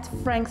are at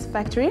Frank's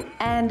factory,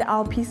 and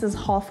our piece is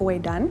halfway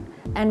done,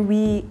 and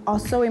we are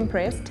so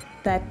impressed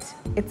that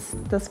it's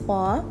this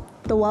far.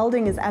 The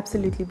welding is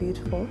absolutely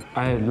beautiful.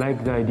 I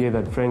like the idea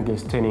that Frank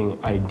is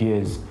turning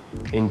ideas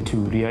into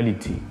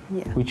reality,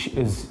 which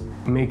is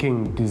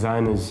making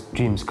designers'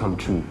 dreams come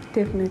true.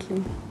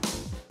 Definitely.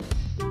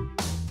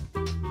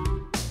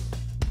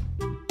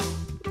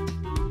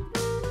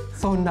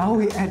 So now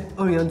we're at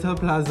Oriental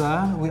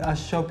Plaza. We are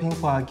shopping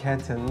for our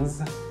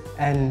curtains,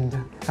 and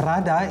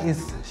Rada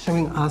is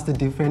showing us the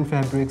different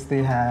fabrics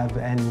they have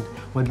and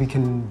what we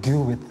can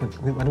do with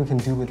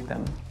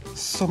them.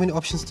 So many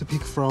options to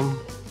pick from.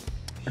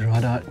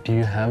 Rada, do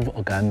you have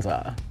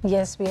organza?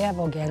 Yes, we have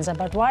organza,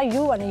 but why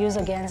you want to use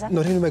organza?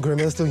 Not even my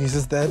grandma still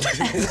uses that.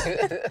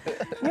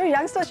 You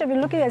youngsters should be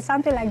looking at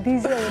something like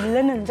these here with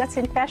linen. That's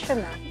in fashion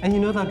now. And you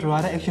know that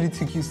Rada actually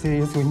took you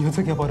serious when you were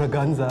talking about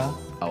organza.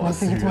 I was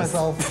thinking to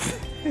myself,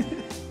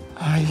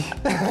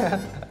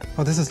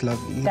 oh, this is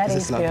lovely. That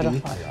this is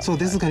beautiful. Yeah. So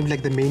this is going to be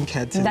like the main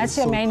curtain. That's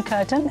your main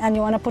curtain, and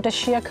you want to put a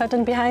sheer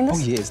curtain behind this?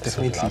 Oh yes,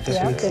 definitely.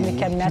 Yeah, then we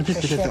can match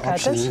the sheer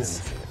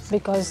curtains.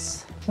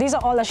 Because these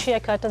are all the sheer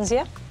curtains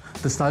here.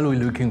 The style we're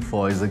looking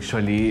for is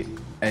actually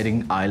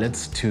adding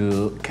eyelets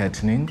to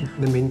curtaining.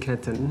 The main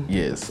curtain?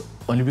 Yes,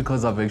 only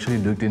because I've actually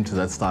looked into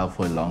that style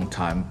for a long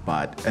time,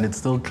 and it's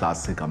still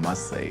classic, I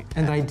must say.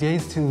 And the idea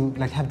is to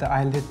have the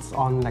eyelets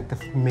on the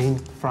main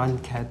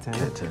front curtain.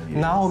 Yes.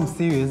 Now I'm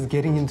serious,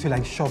 getting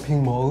into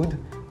shopping mode.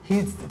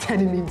 He's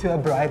turning into a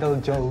bridal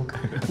joke.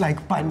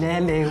 Like,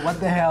 Panele, what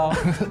the hell?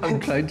 I'm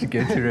trying to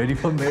get you ready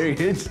for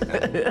marriage.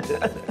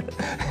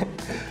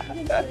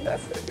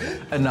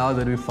 And now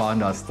that we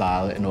found our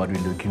style and what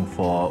we're looking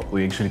for,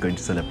 we're actually going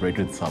to celebrate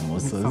with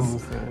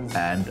samosas.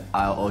 And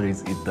I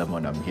always eat them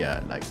when I'm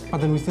here. But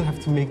then we still have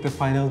to make the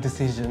final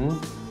decision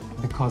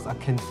because I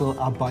can feel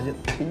our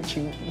budget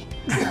pinching me.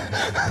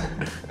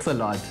 It's a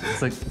lot.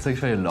 It's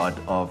actually a lot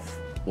of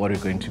what we're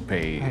going to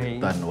pay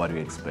than what we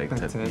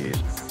expected.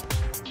 Yes.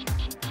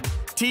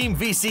 Team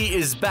Visi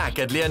is back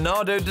at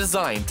Leonardo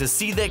Design to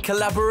see their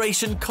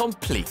collaboration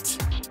complete.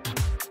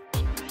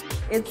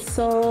 It's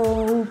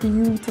so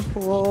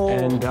beautiful.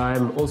 And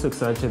I'm also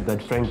excited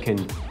that Frank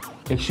can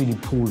actually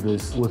pull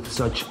this with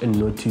such a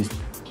noticed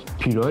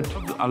period.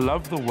 I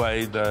love the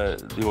way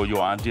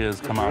your ideas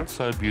come out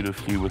so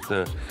beautifully with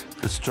the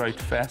straight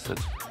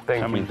facet.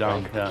 coming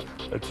down here.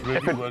 It's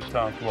really worked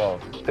out well.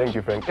 Thank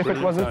you, Frank. If it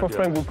wasn't for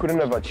Frank, we couldn't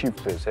have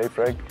achieved this, hey,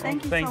 Frank?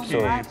 Thank you so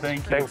much.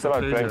 Thanks a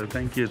lot, Frank.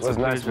 Thank you. It was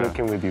nice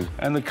working with you.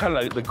 And the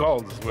color, the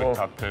gold has worked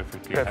out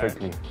perfectly.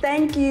 Perfectly.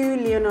 Thank you,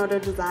 Leonardo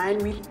Design.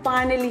 We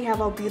finally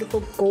have our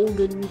beautiful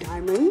golden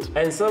diamond.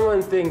 And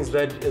someone thinks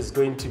that is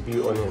going to be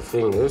on her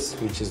fingers,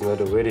 which is not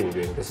a wedding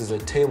ring. This is a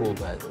table,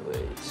 by the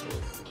way. So.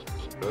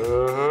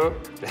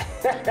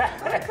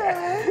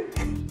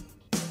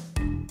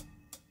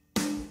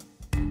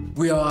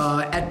 We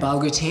are at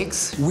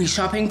Bulgotex. We're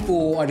shopping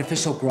for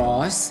artificial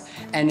grass,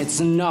 and it's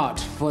not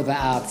for the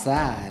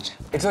outside.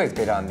 It's always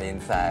better on the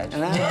inside.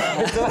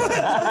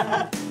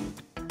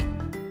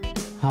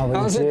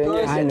 How's it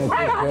going? I look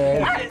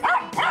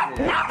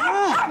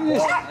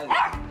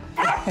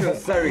good.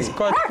 Sorry. It's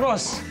quite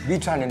cross. We're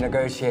trying to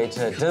negotiate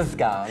a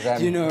discount.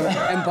 You know,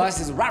 and boss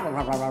is rah, rah,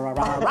 rah, rah, rah,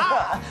 rah,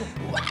 rah.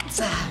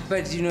 What?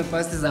 But you know,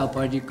 boss is our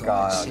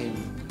bodyguard.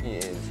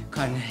 Yes.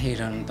 Can't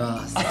hate on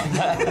boss.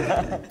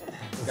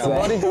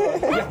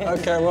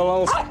 Okay, well,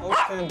 I'll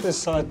stand this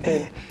side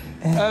then.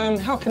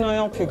 How can I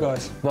help you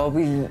guys? Well,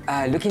 we're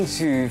looking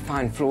to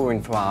find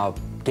flooring for our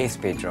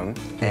guest bedroom.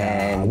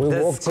 And we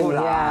walked in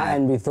here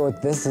and we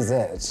thought, this is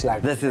it.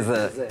 Like, this is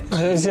it.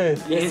 Is it?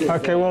 Yes.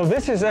 Okay, well,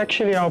 this is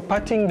actually our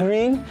putting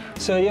green.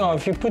 So, yeah,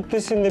 if you put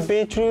this in the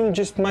bedroom,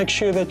 just make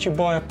sure that you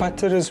buy a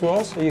putter as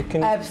well, so you can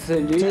do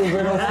a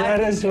bit of that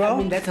as well. I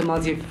mean, that's a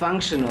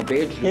multifunctional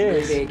bedroom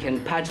where they can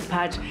putt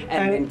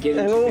and then get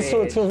into all bed.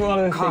 sorts of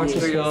other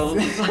things as well.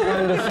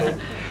 Wonderful.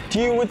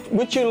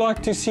 Would you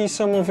like to see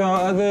some of our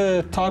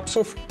other types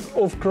of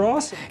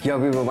grass? Yeah,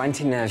 we were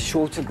wanting a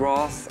shorter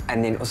grass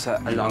and then also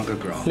a longer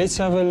grass. Let's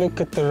have a look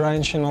at the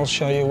range and I'll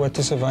show you what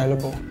is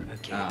available.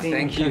 Okay,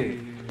 thank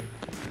you.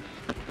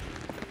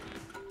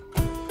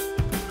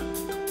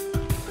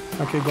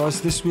 Okay, guys,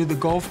 this was the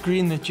golf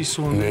green that you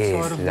saw on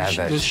that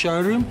side of the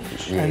showroom.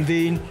 Yeah. And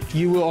then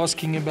you were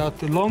asking about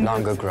the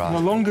longer grass. The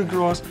longer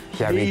grass.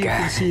 Here we you go.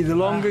 can see the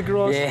longer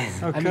grass.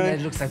 Yes. Okay. I mean, that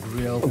looks like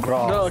real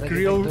grass. No,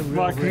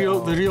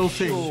 the real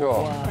thing.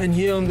 Sure. And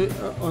here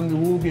on the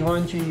wall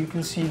behind you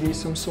can see there's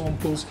some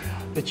samples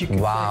that you can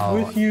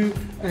take with you,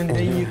 and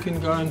then you can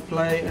go and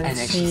play and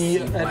see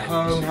at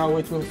home how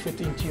it will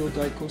fit into your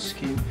decor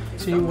scheme.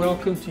 So you're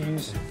welcome to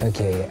use.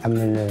 Okay, I'm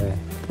gonna.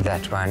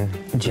 That one.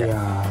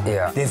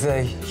 Yeah. There's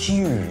a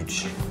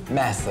huge,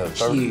 massive,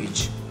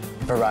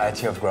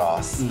 variety of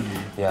grass.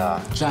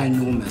 Yeah.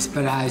 Ginormous,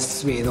 but I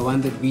swear the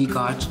one that we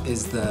got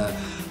is the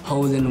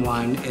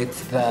hole-in-one.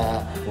 It's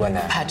the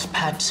winner.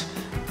 Pat.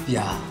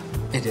 Yeah,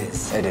 it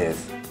is. It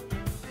is.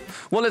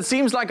 Well, it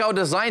seems like our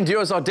design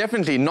duos are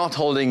definitely not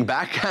holding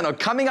back and are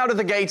coming out of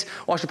the gate,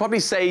 or I should probably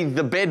say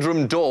the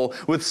bedroom door,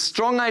 with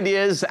strong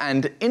ideas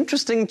and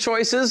interesting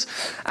choices.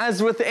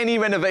 As with any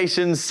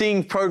renovation,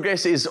 seeing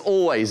progress is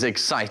always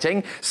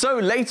exciting. So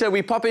later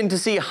we pop in to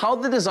see how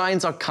the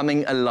designs are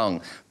coming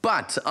along.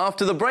 But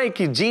after the break,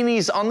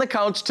 Jeannie's on the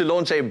couch to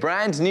launch a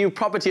brand new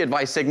property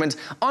advice segment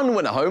on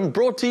Winner Home,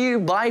 brought to you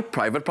by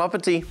Private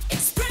Property.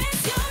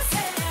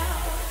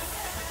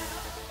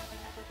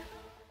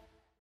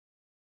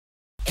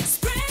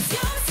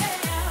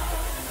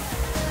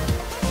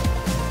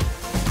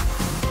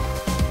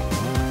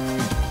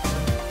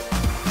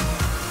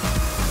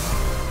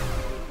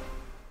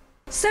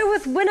 So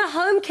with Winner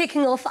Home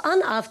kicking off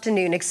on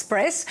Afternoon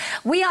Express,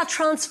 we are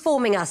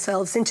transforming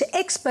ourselves into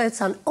experts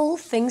on all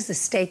things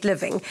estate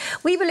living.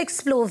 We will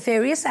explore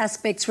various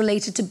aspects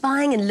related to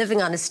buying and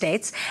living on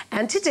estates,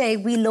 and today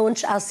we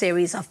launch our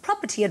series of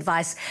property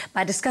advice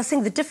by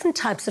discussing the different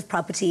types of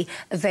property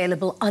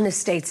available on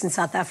estates in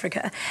South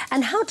Africa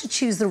and how to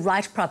choose the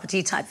right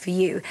property type for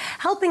you.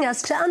 Helping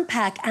us to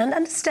unpack and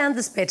understand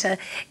this better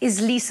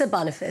is Lisa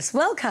Boniface.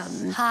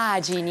 Welcome.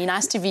 Hi, Jeannie.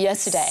 Nice to be here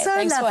today. So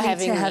Thanks for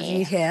having me. lovely to have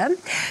you here.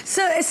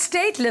 So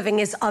estate living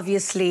is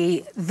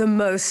obviously the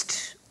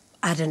most,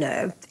 I don't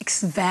know,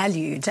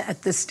 valued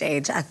at this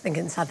stage, I think,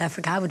 in South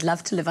Africa. I would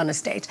love to live on a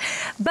estate.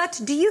 But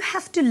do you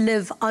have to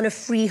live on a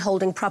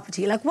freeholding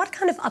property? Like, what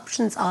kind of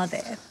options are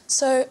there?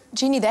 So,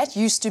 Jeannie, that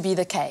used to be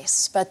the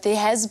case, but there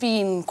has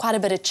been quite a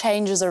bit of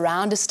changes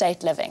around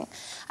estate living.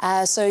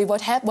 So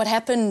what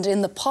happened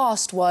in the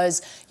past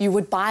was you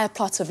would buy a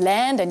plot of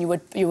land and you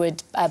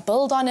would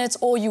build on it,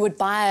 or you would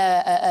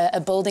buy a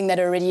building that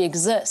already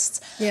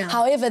exists. Yeah.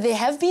 However, there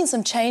have been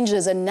some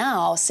changes, and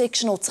now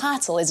sectional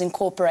title is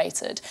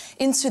incorporated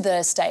into the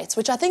estates,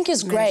 which I think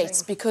is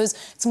great because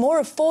it's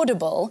more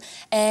affordable,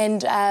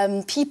 and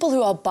people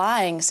who are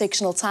buying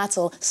sectional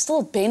title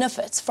still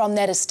benefit from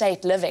that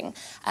estate living.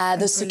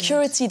 The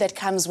security that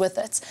comes with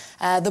it,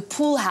 the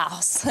pool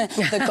house,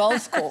 the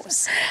golf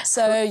course.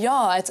 So,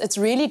 yeah, it's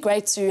really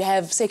great to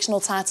have sectional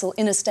title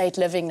in estate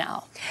living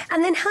now.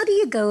 And then how do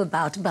you go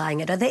about buying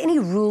it? Are there any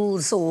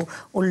rules or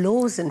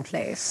laws in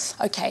place?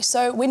 Okay,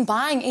 so when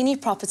buying any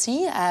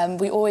property,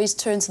 we always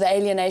turn to the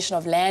Alienation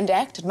of Land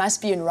Act. It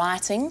must be in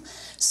writing.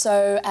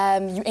 So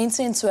you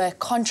enter into a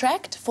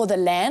contract for the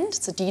land,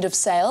 it's a deed of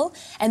sale,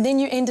 and then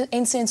you enter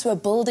into a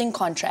building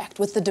contract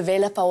with the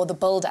developer or the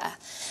builder.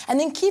 And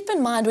then keep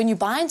in mind, find when you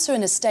buy into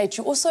an estate,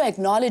 you're also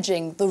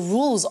acknowledging the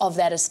rules of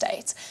that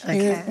estate.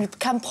 Okay. You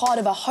become part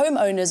of a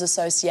homeowners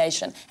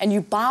association and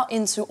you bow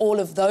into all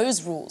of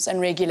those rules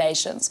and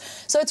regulations.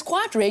 So it's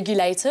quite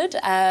regulated,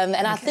 and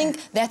I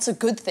think that's a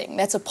good thing.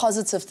 That's a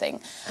positive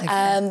thing.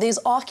 There's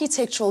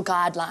architectural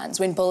guidelines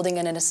when building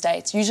in an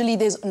estate. Usually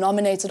there's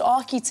nominated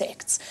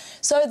architects.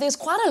 So there's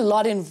quite a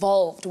lot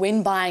involved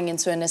when buying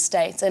into an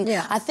estate. And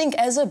I think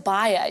as a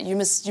buyer, you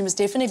must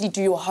definitely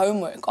do your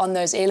homework on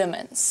those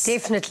elements.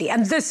 Definitely.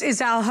 And this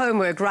is our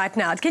homework right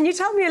now. Can you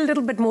tell me a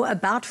little bit more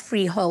about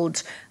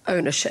freehold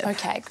ownership?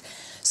 Okay.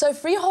 So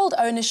freehold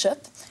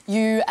ownership,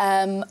 you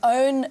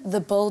own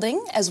the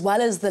building as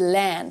well as the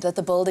land that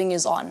the building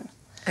is on.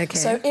 Okay.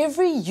 So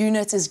every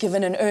unit is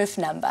given an earth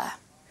number.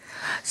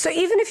 So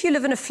even if you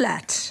live in a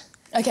flat...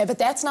 Okay, but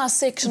that's now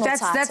sectional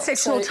title. That's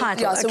sectional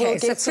title. Yeah, so okay, we'll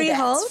get so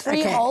freehold. To that.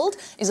 Freehold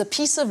is a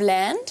piece of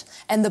land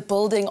and the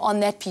building on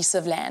that piece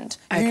of land.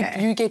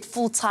 You get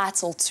full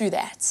title to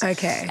that.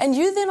 Okay. And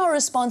you then are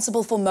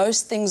responsible for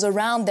most things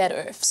around that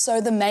earth.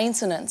 So the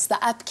maintenance,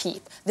 the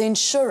upkeep, the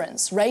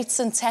insurance, rates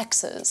and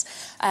taxes,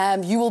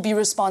 you will be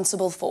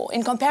responsible for.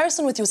 In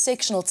comparison with your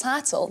sectional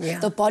title,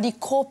 the body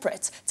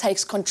corporate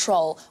takes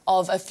control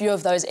of a few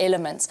of those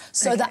elements.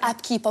 So the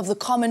upkeep of the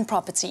common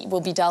property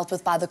will be dealt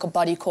with by the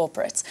body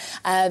corporate.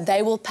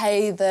 They will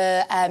pay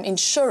the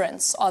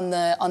insurance on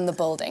the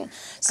building.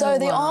 So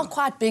there are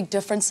quite big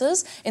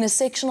differences. In a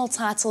sectional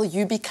title,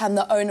 you become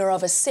the owner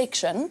of a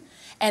section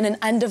and an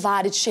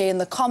undivided share in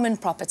the common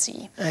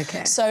property.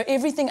 Okay. So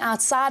everything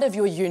outside of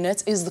your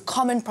unit is the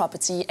common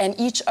property and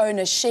each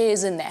owner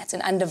shares in that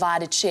in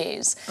undivided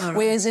shares. Right.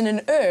 Whereas in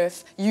an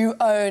earth, you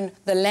own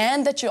the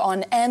land that you're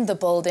on and the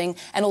building,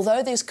 and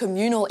although there's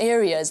communal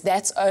areas,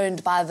 that's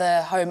owned by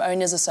the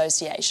Homeowners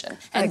Association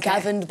and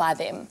governed by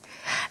them.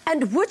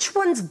 And which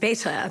one's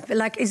better?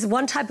 Like, is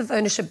one type of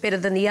ownership better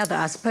than the other?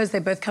 I suppose they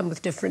both come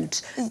with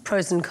different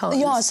pros and cons.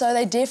 Yeah, so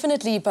they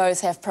definitely both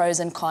have pros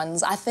and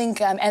cons. I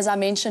think, as I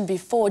mentioned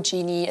before,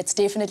 Jeannie, it's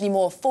definitely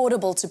more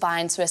affordable to buy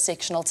into a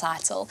sectional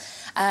title.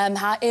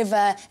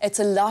 However, it's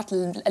a lot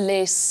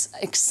less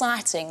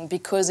exciting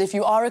because if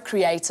you are a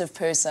creative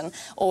person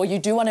or you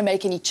do want to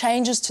make any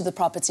changes to the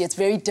property, it's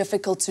very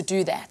difficult to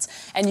do that.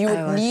 And you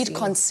would need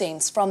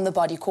consents from the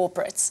body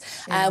corporates.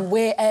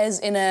 Whereas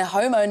in a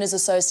homeowners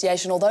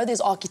association, although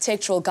there's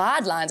architectural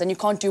guidelines and you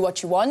can't do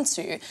what you want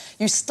to,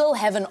 you still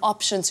have an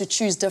option to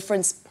choose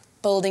different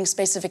building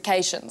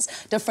specifications,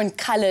 different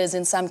colours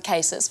in some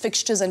cases,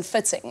 fixtures and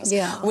fittings.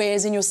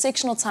 Whereas in your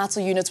sectional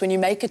title units, when you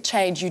make a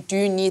change, you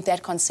do need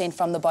that consent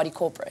from the body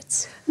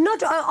corporates.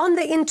 Not on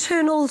the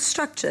internal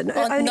structure?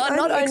 Not on the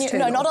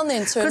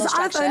internal structure. Because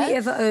I've only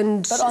ever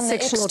owned but on the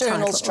sectional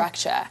external title.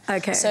 structure.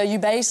 Okay. So you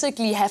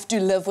basically have to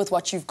live with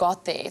what you've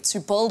got there. To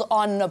build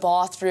on a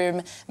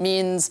bathroom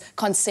means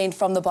consent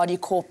from the body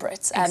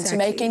corporate. To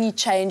make any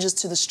changes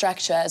to the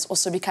structure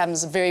also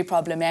becomes very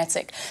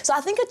problematic. So I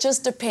think it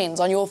just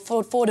depends on your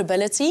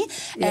affordability,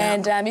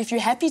 and if you're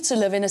happy to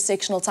live in a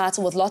sectional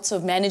title with lots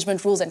of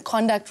management rules and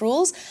conduct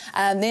rules,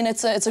 then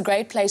it's a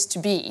great place to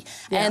be.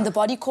 And the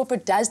body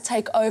corporate does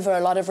take over a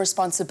lot of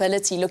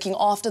responsibility looking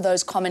after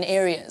those common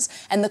areas,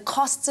 and the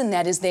costs in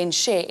that is then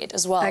shared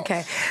as well.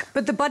 Okay,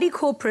 but the body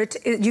corporate,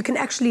 you can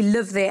actually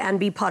live there and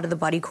be part of the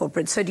body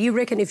corporate. So do you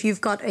reckon if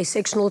you've got a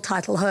sectional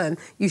title home,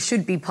 you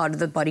should be part of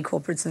the body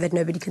corporate so that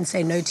nobody can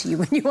say no to you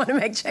when you want to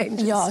make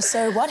changes? Yeah,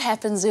 so what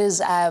happens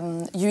is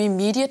you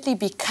immediately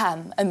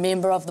become a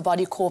member of the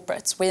body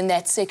corporate when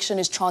that section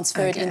is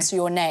transferred into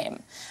your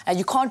name.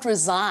 You can't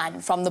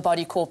resign from the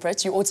body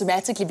corporate. You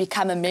automatically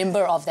become a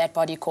member of that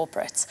body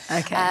corporate.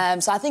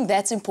 So I think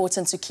that's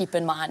important to keep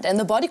in mind. And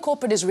the body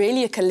corporate is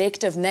really a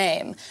collective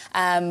name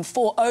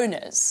for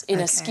owners in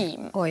a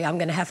scheme. Oh, yeah, I'm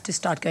going to have to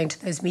start going to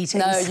those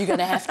meetings. No, you're going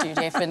to have to,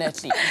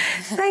 definitely.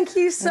 Thank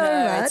you so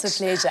much. It's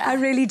a pleasure. I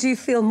really do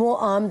feel more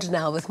armed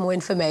now with more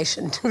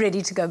information,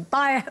 ready to go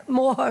buy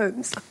more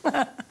homes.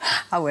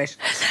 I wish.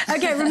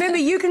 Okay, remember,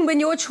 you can win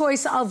your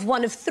choice of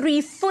one of 3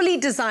 fully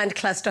designed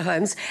cluster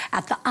homes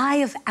at the Eye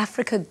of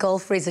Africa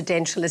Gulf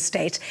Residential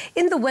Estate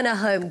in the Winner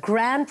Home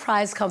Grand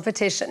Prize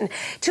Competition.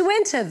 To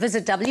enter,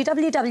 visit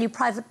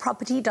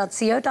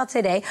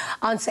www.privateproperty.co.za,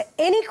 answer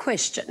any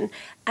question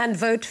and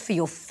vote for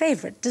your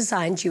favourite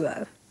design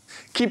duo.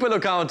 Keep a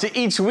lookout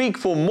each week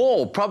for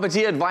more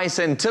property advice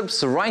and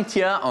tips right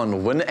here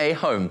on Win a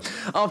Home.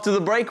 After the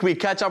break, we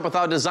catch up with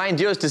our design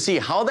duos to see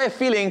how they're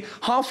feeling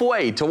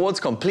halfway towards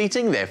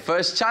completing their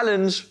first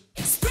challenge.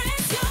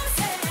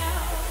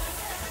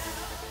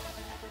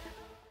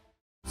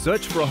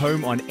 Search for a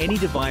home on any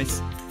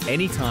device,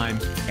 anytime,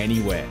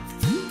 anywhere.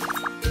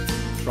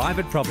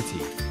 Private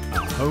Property, a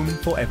home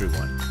for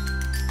everyone.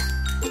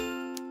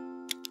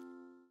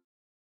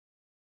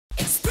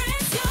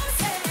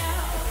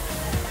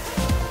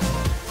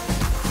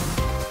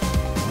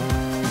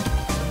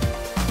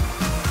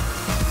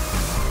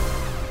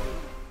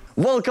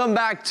 Welcome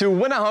back to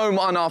Winner Home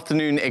on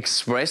Afternoon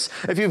Express.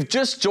 If you've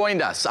just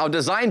joined us, our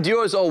design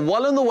duos are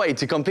well on the way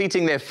to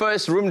completing their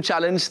first room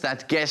challenge,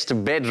 that guest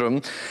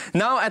bedroom.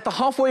 Now, at the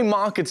halfway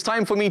mark, it's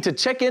time for me to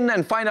check in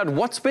and find out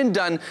what's been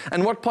done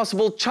and what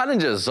possible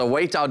challenges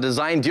await our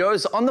design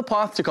duos on the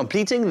path to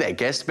completing their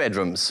guest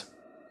bedrooms.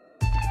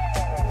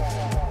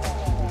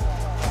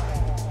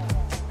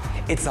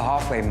 It's the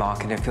halfway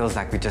mark and it feels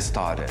like we just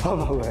started. Oh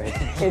my word.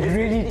 It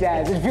really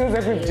does. It feels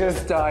like we've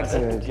just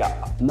started.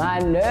 Yeah. My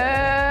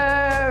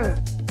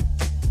nerves!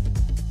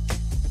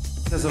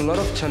 There's a lot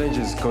of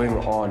challenges going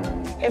on.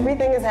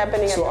 Everything is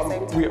happening at the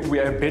same time. We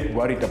are a bit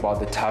worried about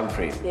the time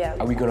frame. Yeah.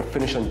 Are we going to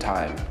finish on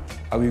time?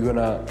 Are we going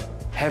to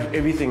have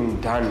everything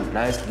done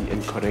nicely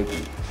and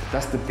correctly?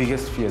 That's the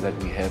biggest fear that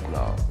we have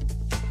now.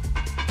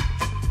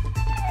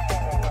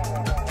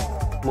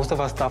 Most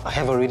of our staff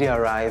have already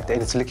arrived and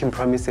it's looking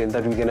promising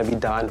that we're going to be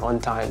done on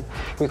time.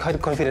 We're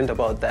quite confident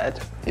about that.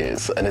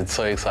 Yes, and it's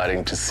so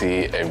exciting to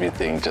see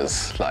everything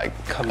just like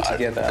come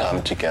together.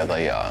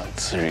 Yeah,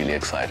 it's really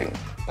exciting.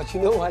 But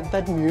you know what,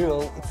 that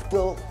mural, it's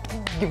still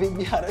giving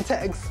me heart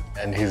attacks.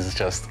 And he's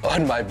just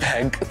on my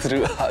back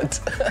throughout.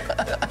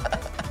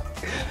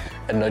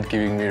 And not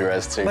giving me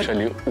rest to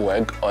actually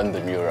work on the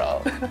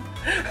mural.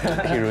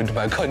 He ruined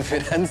my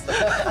confidence.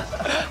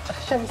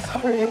 I'm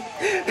sorry.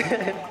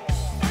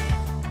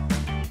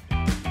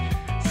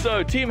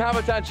 So, Team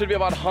Habitat should be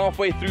about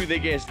halfway through their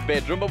guest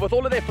bedroom, but with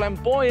all of their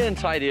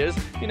flamboyant ideas,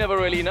 you never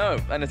really know.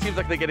 And it seems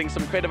like they're getting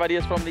some creative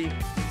ideas from the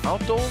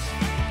outdoors.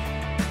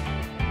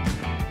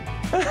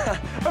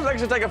 I'd like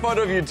to take a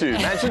photo of you two.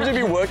 Man, shouldn't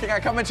you be working? I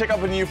come and check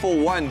up on you for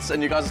once,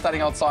 and you guys are standing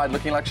outside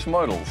looking like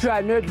schmodels. Sure,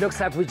 I know it looks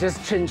like we're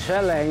just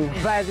chinchilling,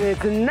 but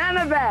it's none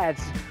of that.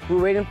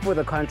 We're waiting for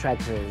the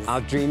contractors.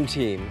 Our dream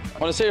team.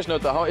 On a serious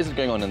note, though, how is it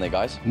going on in there,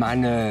 guys? My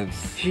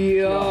nerves.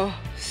 Pure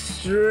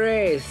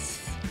stress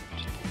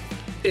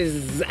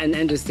is an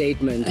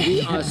understatement.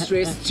 We are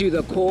stressed to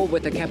the core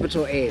with a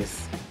capital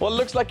S. Well, it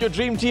looks like your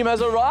dream team has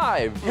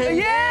arrived.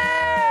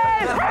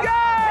 Yes!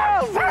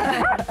 Go!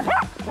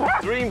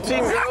 Dream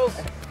team, girls.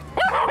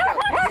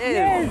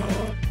 Yes!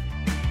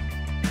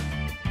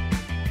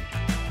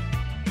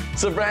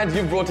 So, Brad,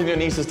 you've brought in your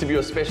nieces to be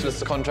your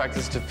specialist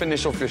contractors to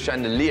finish off your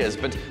chandeliers,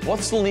 but what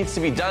still needs to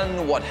be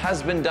done? What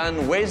has been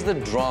done? Where's the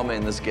drama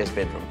in this guest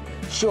bedroom?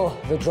 Sure,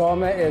 the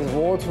drama is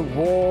wall to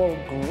wall,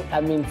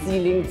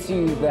 ceiling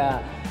to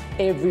the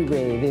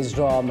everywhere there's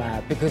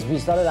drama, because we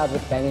started out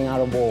with banging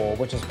out a wall,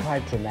 which is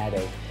quite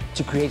dramatic,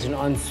 to create an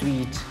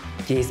ensuite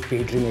guest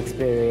bedroom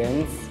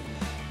experience.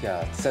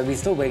 Yeah, so we're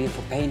still waiting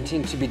for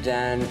painting to be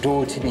done,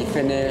 door to be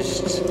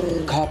finished,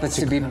 carpets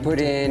to be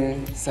put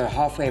in. So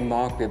halfway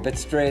mark, we're a bit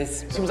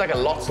stressed. Seems like a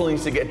lot still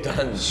needs to get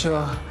done.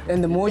 Sure,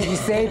 and the more you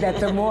say that,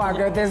 the more I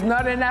go, there's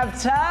not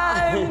enough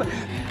time.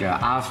 Yeah,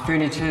 our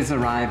furniture is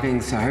arriving,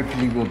 so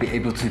hopefully we'll be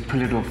able to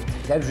pull it off.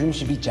 That room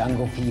should be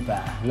jungle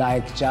fever,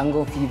 like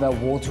jungle fever,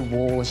 wall to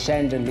wall,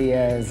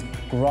 chandeliers,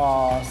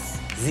 grass,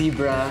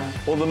 zebra.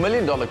 Well, the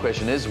million-dollar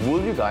question is,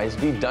 will you guys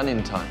be done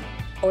in time?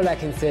 All I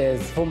can say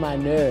is, for my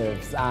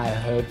nerves, I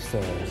hope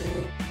so.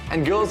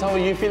 And girls, how are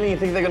you feeling? You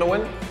think they're gonna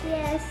win?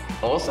 Yes.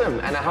 Awesome.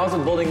 And how's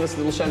it building this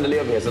little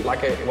chandelier over here? Is it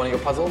like one of your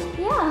puzzles?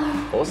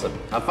 Yeah. Awesome.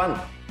 Have fun.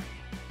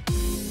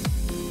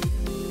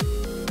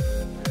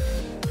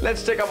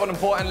 Let's check up on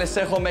Mpho and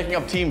Lesego making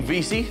up Team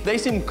Visi. They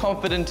seem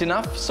confident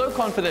enough, so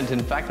confident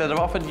in fact that they've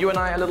offered you and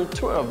I a little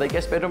tour of their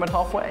guest bedroom at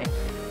halfway.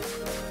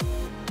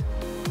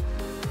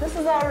 This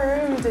is our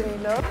room,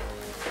 Danilo.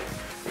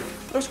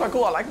 Looks quite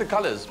cool. I like the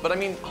colors, but I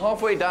mean,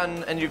 halfway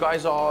done and you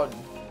guys are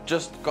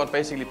just got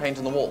basically paint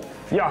on the wall.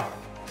 Yeah,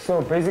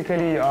 so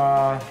basically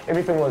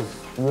everything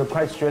we were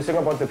quite stressing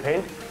about the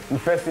paint. We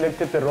first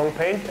selected the wrong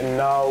paint and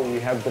now we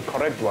have the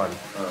correct one,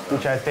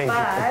 which I think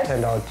it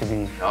turned out to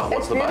be.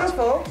 It's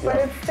beautiful, but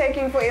it's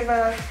taking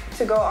forever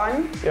to go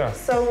on. Yeah.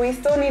 So we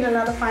still need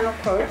another final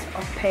coat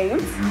of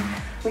paint.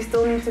 We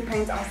still need to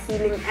paint our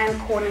ceiling and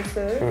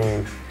cornices.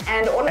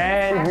 And all of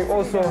and we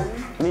also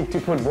need to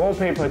put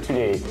wallpaper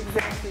today.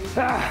 Exactly.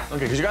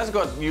 Okay, because you guys have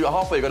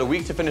got a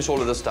week to finish all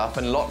of this stuff,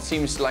 and a lot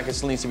seems like it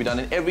still needs to be done.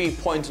 And every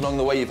point along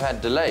the way you've had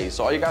delays.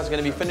 So are you guys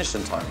going to be finished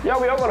in time? Yeah,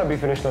 we are going to be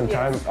finished on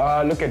time.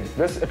 Look at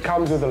this, it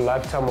comes with a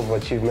lifetime of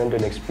achievement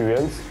and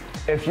experience.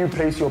 If you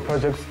place your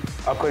projects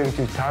according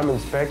to time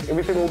and spec,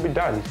 everything will be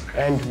done.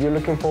 And we're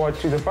looking forward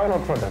to the final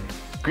product.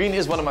 Green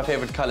is one of my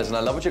favorite colors, and I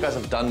love what you guys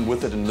have done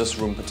with it in this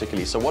room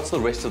particularly. So what's the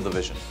rest of the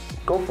vision?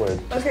 Go for it.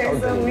 Okay,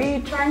 so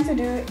we're trying to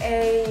do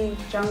a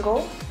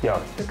jungle.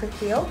 Yeah. The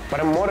coquille. But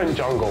a modern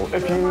jungle.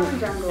 Modern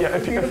jungle. Yeah,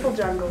 beautiful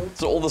jungle.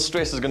 So all the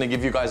stress is going to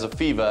give you guys a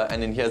fever,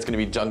 and in here it's going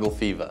to be jungle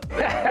fever.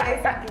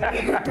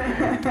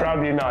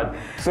 Probably not.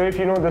 So if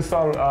you know the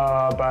song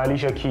by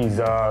Alicia Keys,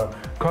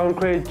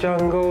 Concrete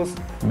Jungles,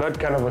 that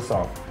kind of a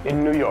song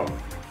in New York.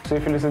 So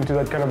if you listen to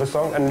that kind of a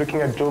song and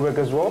looking at Joburg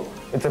as well,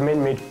 it's a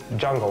man-made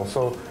jungle.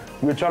 So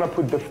we're trying to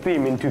put the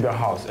theme into the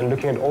house and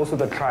looking at also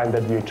the client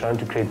that we're trying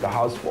to create the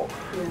house for.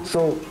 Yeah.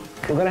 So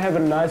we're going to have a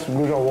nice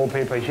mural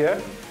wallpaper here,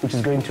 which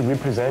is going to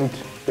represent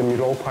the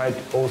mural quite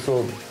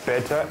also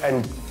better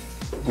and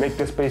make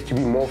the space to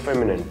be more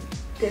feminine.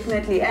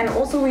 Definitely, and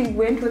also we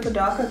went with a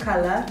darker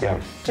color,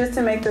 just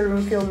to make the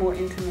room feel more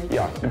intimate.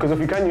 Yeah, because if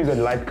you can't use a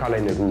light color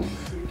in the room,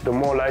 the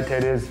more light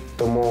it is,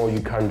 the more you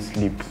can't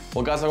sleep.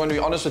 Well, guys, I'm going to be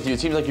honest with you. It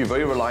seems like you're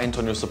very reliant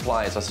on your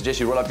suppliers. I suggest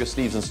you roll up your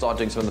sleeves and start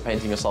doing some of the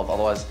painting yourself.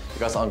 Otherwise, you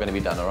guys aren't going to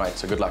be done, all right?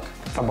 So good luck.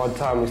 It's about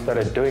time we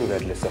started doing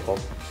that, Lissabon.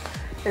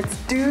 Let's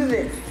do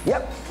this.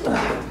 Yep.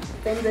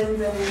 Bang, bang,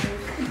 bang.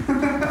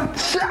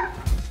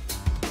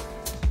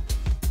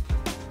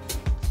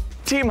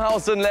 Team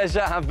House and Leisure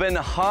have been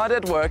hard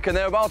at work and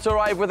they're about to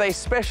arrive with a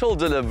special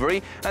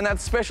delivery, and that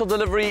special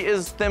delivery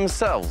is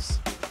themselves.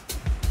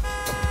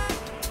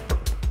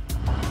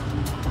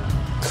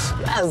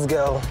 Let's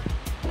go.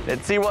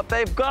 Let's see what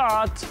they've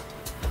got.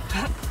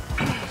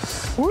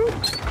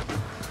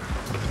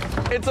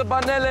 It's a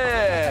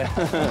Banele.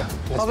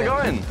 How's it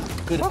going?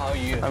 Good, how are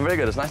you? I'm very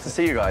good. It's nice to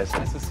see you guys.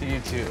 Nice to see you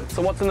too.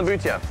 So what's in the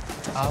boot here?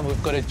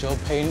 We've got a gel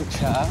paint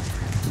chair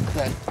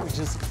that we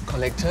just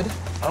collected.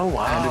 Oh,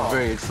 wow. And I'm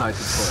very excited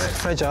for it.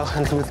 Fragile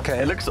and with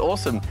care. It looks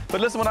awesome.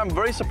 But listen, what I'm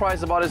very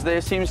surprised about is there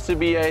seems to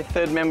be a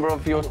third member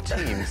of your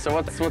team. So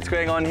what's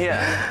going on here?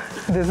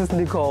 This is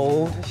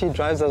Nicole. She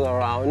drives us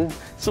around.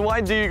 So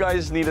why do you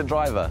guys need a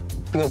driver?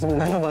 Because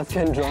none of us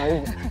can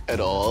drive. At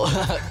all.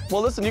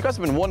 Well, listen, you guys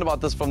have been warned about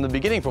this from the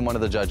beginning from one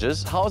of the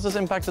judges. How has this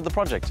impacted the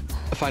project?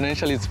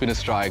 Financially, it's been a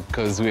strike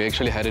because we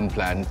actually hadn't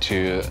planned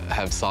to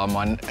have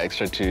someone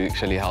extra to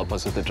actually help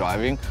us with the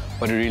driving,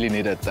 but we really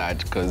needed that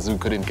because we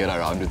couldn't get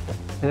around it.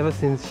 Ever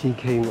since she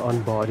came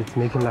on board, it's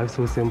making life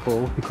so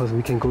simple because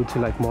we can go to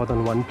like more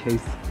than one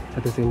place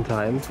at the same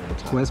time.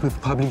 Whereas with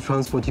public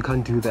transport, you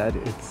can't do that.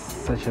 It's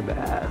such a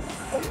mess.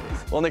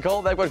 Well,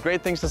 Nicole, they've got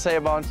great things to say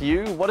about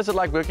you. What is it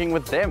like working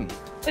with them?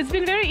 It's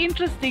been very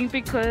interesting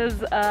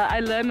because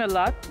I learn a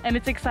lot and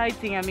it's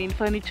exciting. I mean,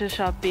 furniture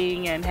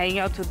shopping and hanging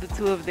out with the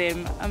two of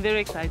them. I'm very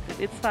excited.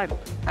 It's fun.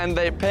 And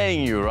they're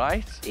paying you,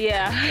 right?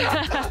 Yeah.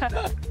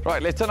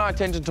 Right, let's turn our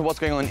attention to what's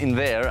going on in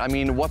there. I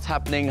mean, what's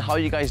happening? How are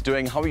you guys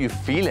doing? How are you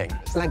feeling?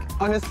 Like,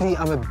 honestly,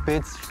 I'm a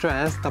bit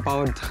stressed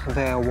about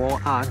the wall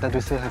art that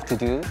we still have to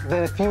do.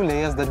 The few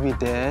layers that we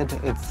did,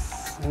 it's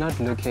not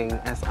looking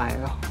as I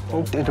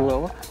hoped it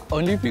will.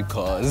 Only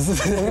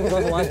because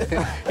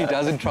he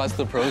doesn't trust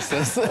the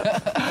process.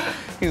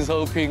 He's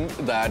hoping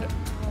that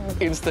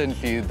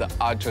instantly the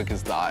artwork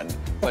is done.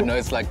 But no,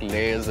 it's like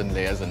layers and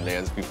layers and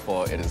layers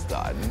before it is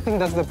done. I think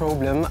that's the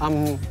problem.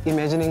 I'm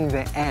imagining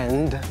the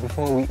end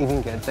before we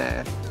even get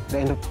there. The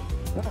end of...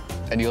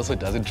 And he also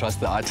doesn't trust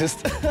the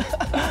artist.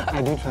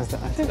 I do trust the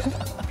artist.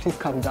 Please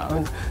calm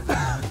down.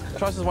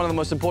 Trust is one of the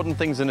most important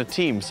things in a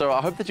team, so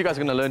I hope that you guys are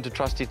going to learn to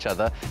trust each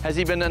other. Has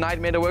he been a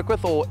nightmare to work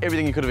with, or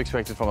everything you could have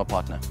expected from a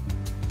partner?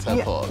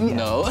 Temple,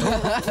 no.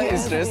 He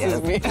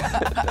stresses me.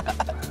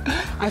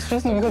 I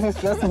stress you because he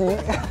stresses me.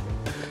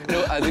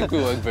 No, I think we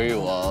work very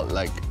well,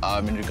 like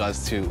in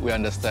regards to, we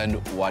understand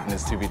what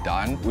needs to be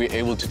done. We're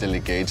able to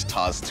delegate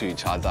tasks to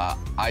each other.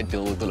 I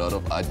deal with a lot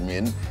of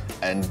admin,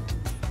 and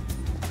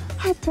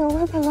I deal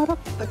with a lot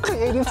of the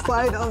creative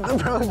side of the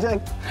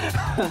project.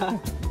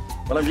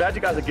 Well, I'm glad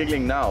you guys are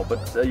giggling now,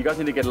 but you guys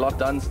need to get a lot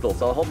done still,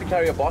 so I'll help you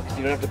carry a box.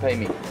 You don't have to pay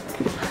me.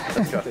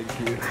 Let's go.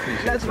 Thank you.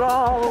 Let's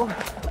roll.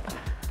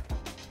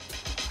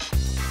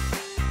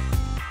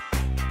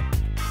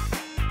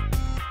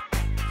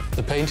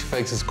 The paint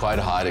effects is quite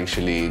hard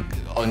actually,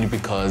 only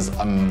because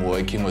I'm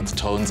working with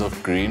tones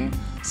of green,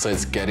 so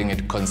it's getting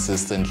it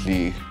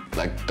consistently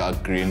like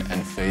dark green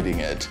and fading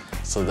it,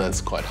 so that's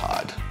quite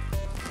hard.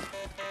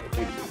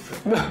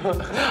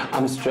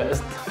 I'm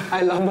stressed.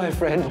 I love my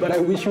friend, but I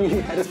wish we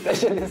had a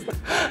specialist.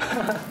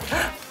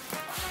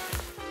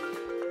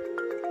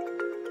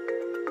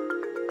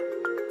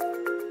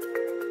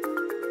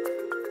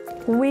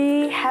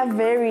 We have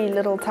very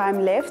little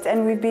time left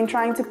and we've been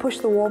trying to push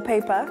the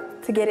wallpaper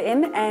to get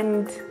in,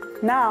 and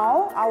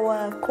now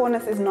our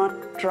cornice is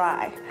not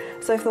dry.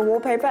 So if the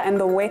wallpaper and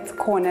the wet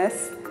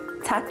cornice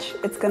touch,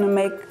 it's going to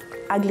make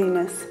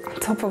ugliness on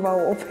top of our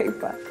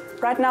wallpaper.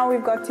 Right now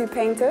we've got two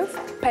painters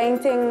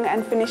painting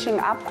and finishing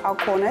up our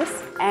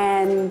cornice,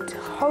 and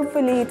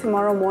hopefully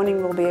tomorrow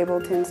morning we'll be able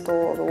to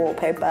install the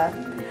wallpaper.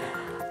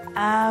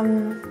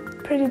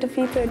 Pretty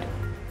defeated.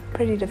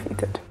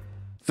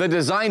 The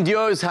design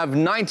duos have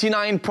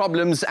 99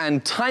 problems,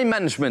 and time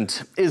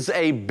management is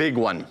a big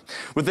one.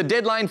 With the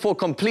deadline for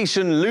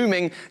completion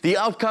looming, the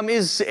outcome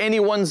is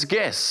anyone's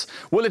guess.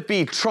 Will it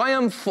be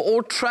triumph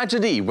or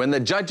tragedy when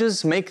the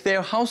judges make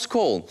their house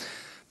call?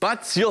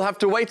 But you'll have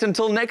to wait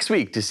until next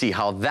week to see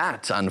how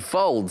that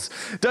unfolds.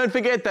 Don't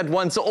forget that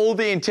once all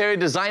the interior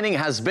designing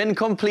has been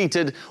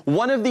completed,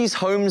 one of these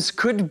homes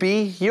could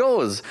be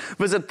yours.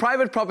 Visit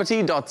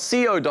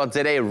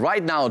privateproperty.co.za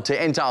right now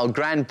to enter our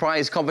grand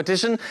prize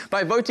competition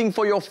by voting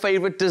for your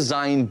favorite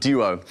design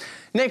duo.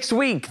 Next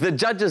week, the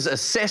judges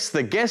assess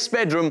the guest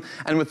bedroom,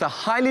 and with a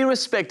highly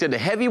respected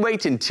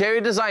heavyweight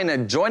interior designer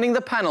joining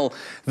the panel,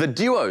 the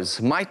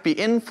duos might be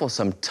in for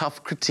some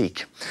tough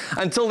critique.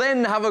 Until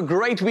then, have a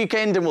great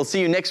weekend, and we'll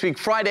see you next week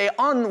Friday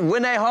on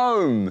Win a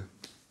Home.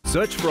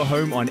 Search for a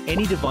home on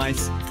any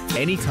device,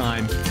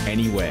 anytime,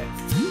 anywhere.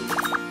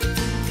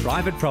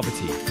 Private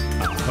Property,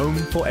 a home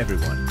for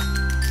everyone.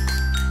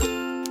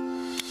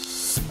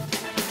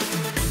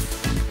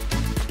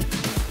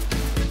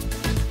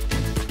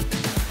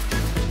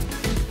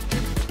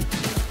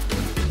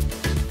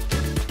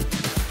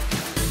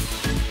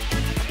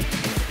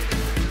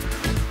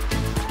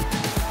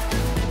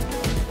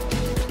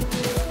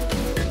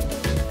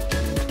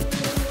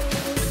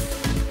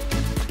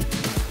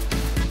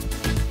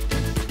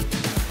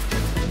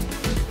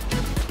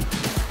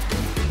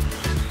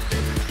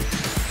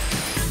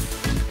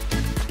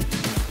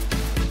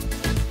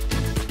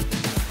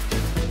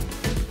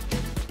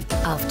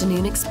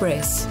 Afternoon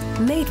Express,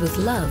 made with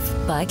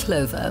love by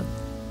Clover.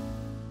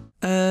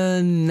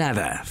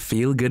 Another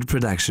feel-good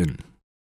production.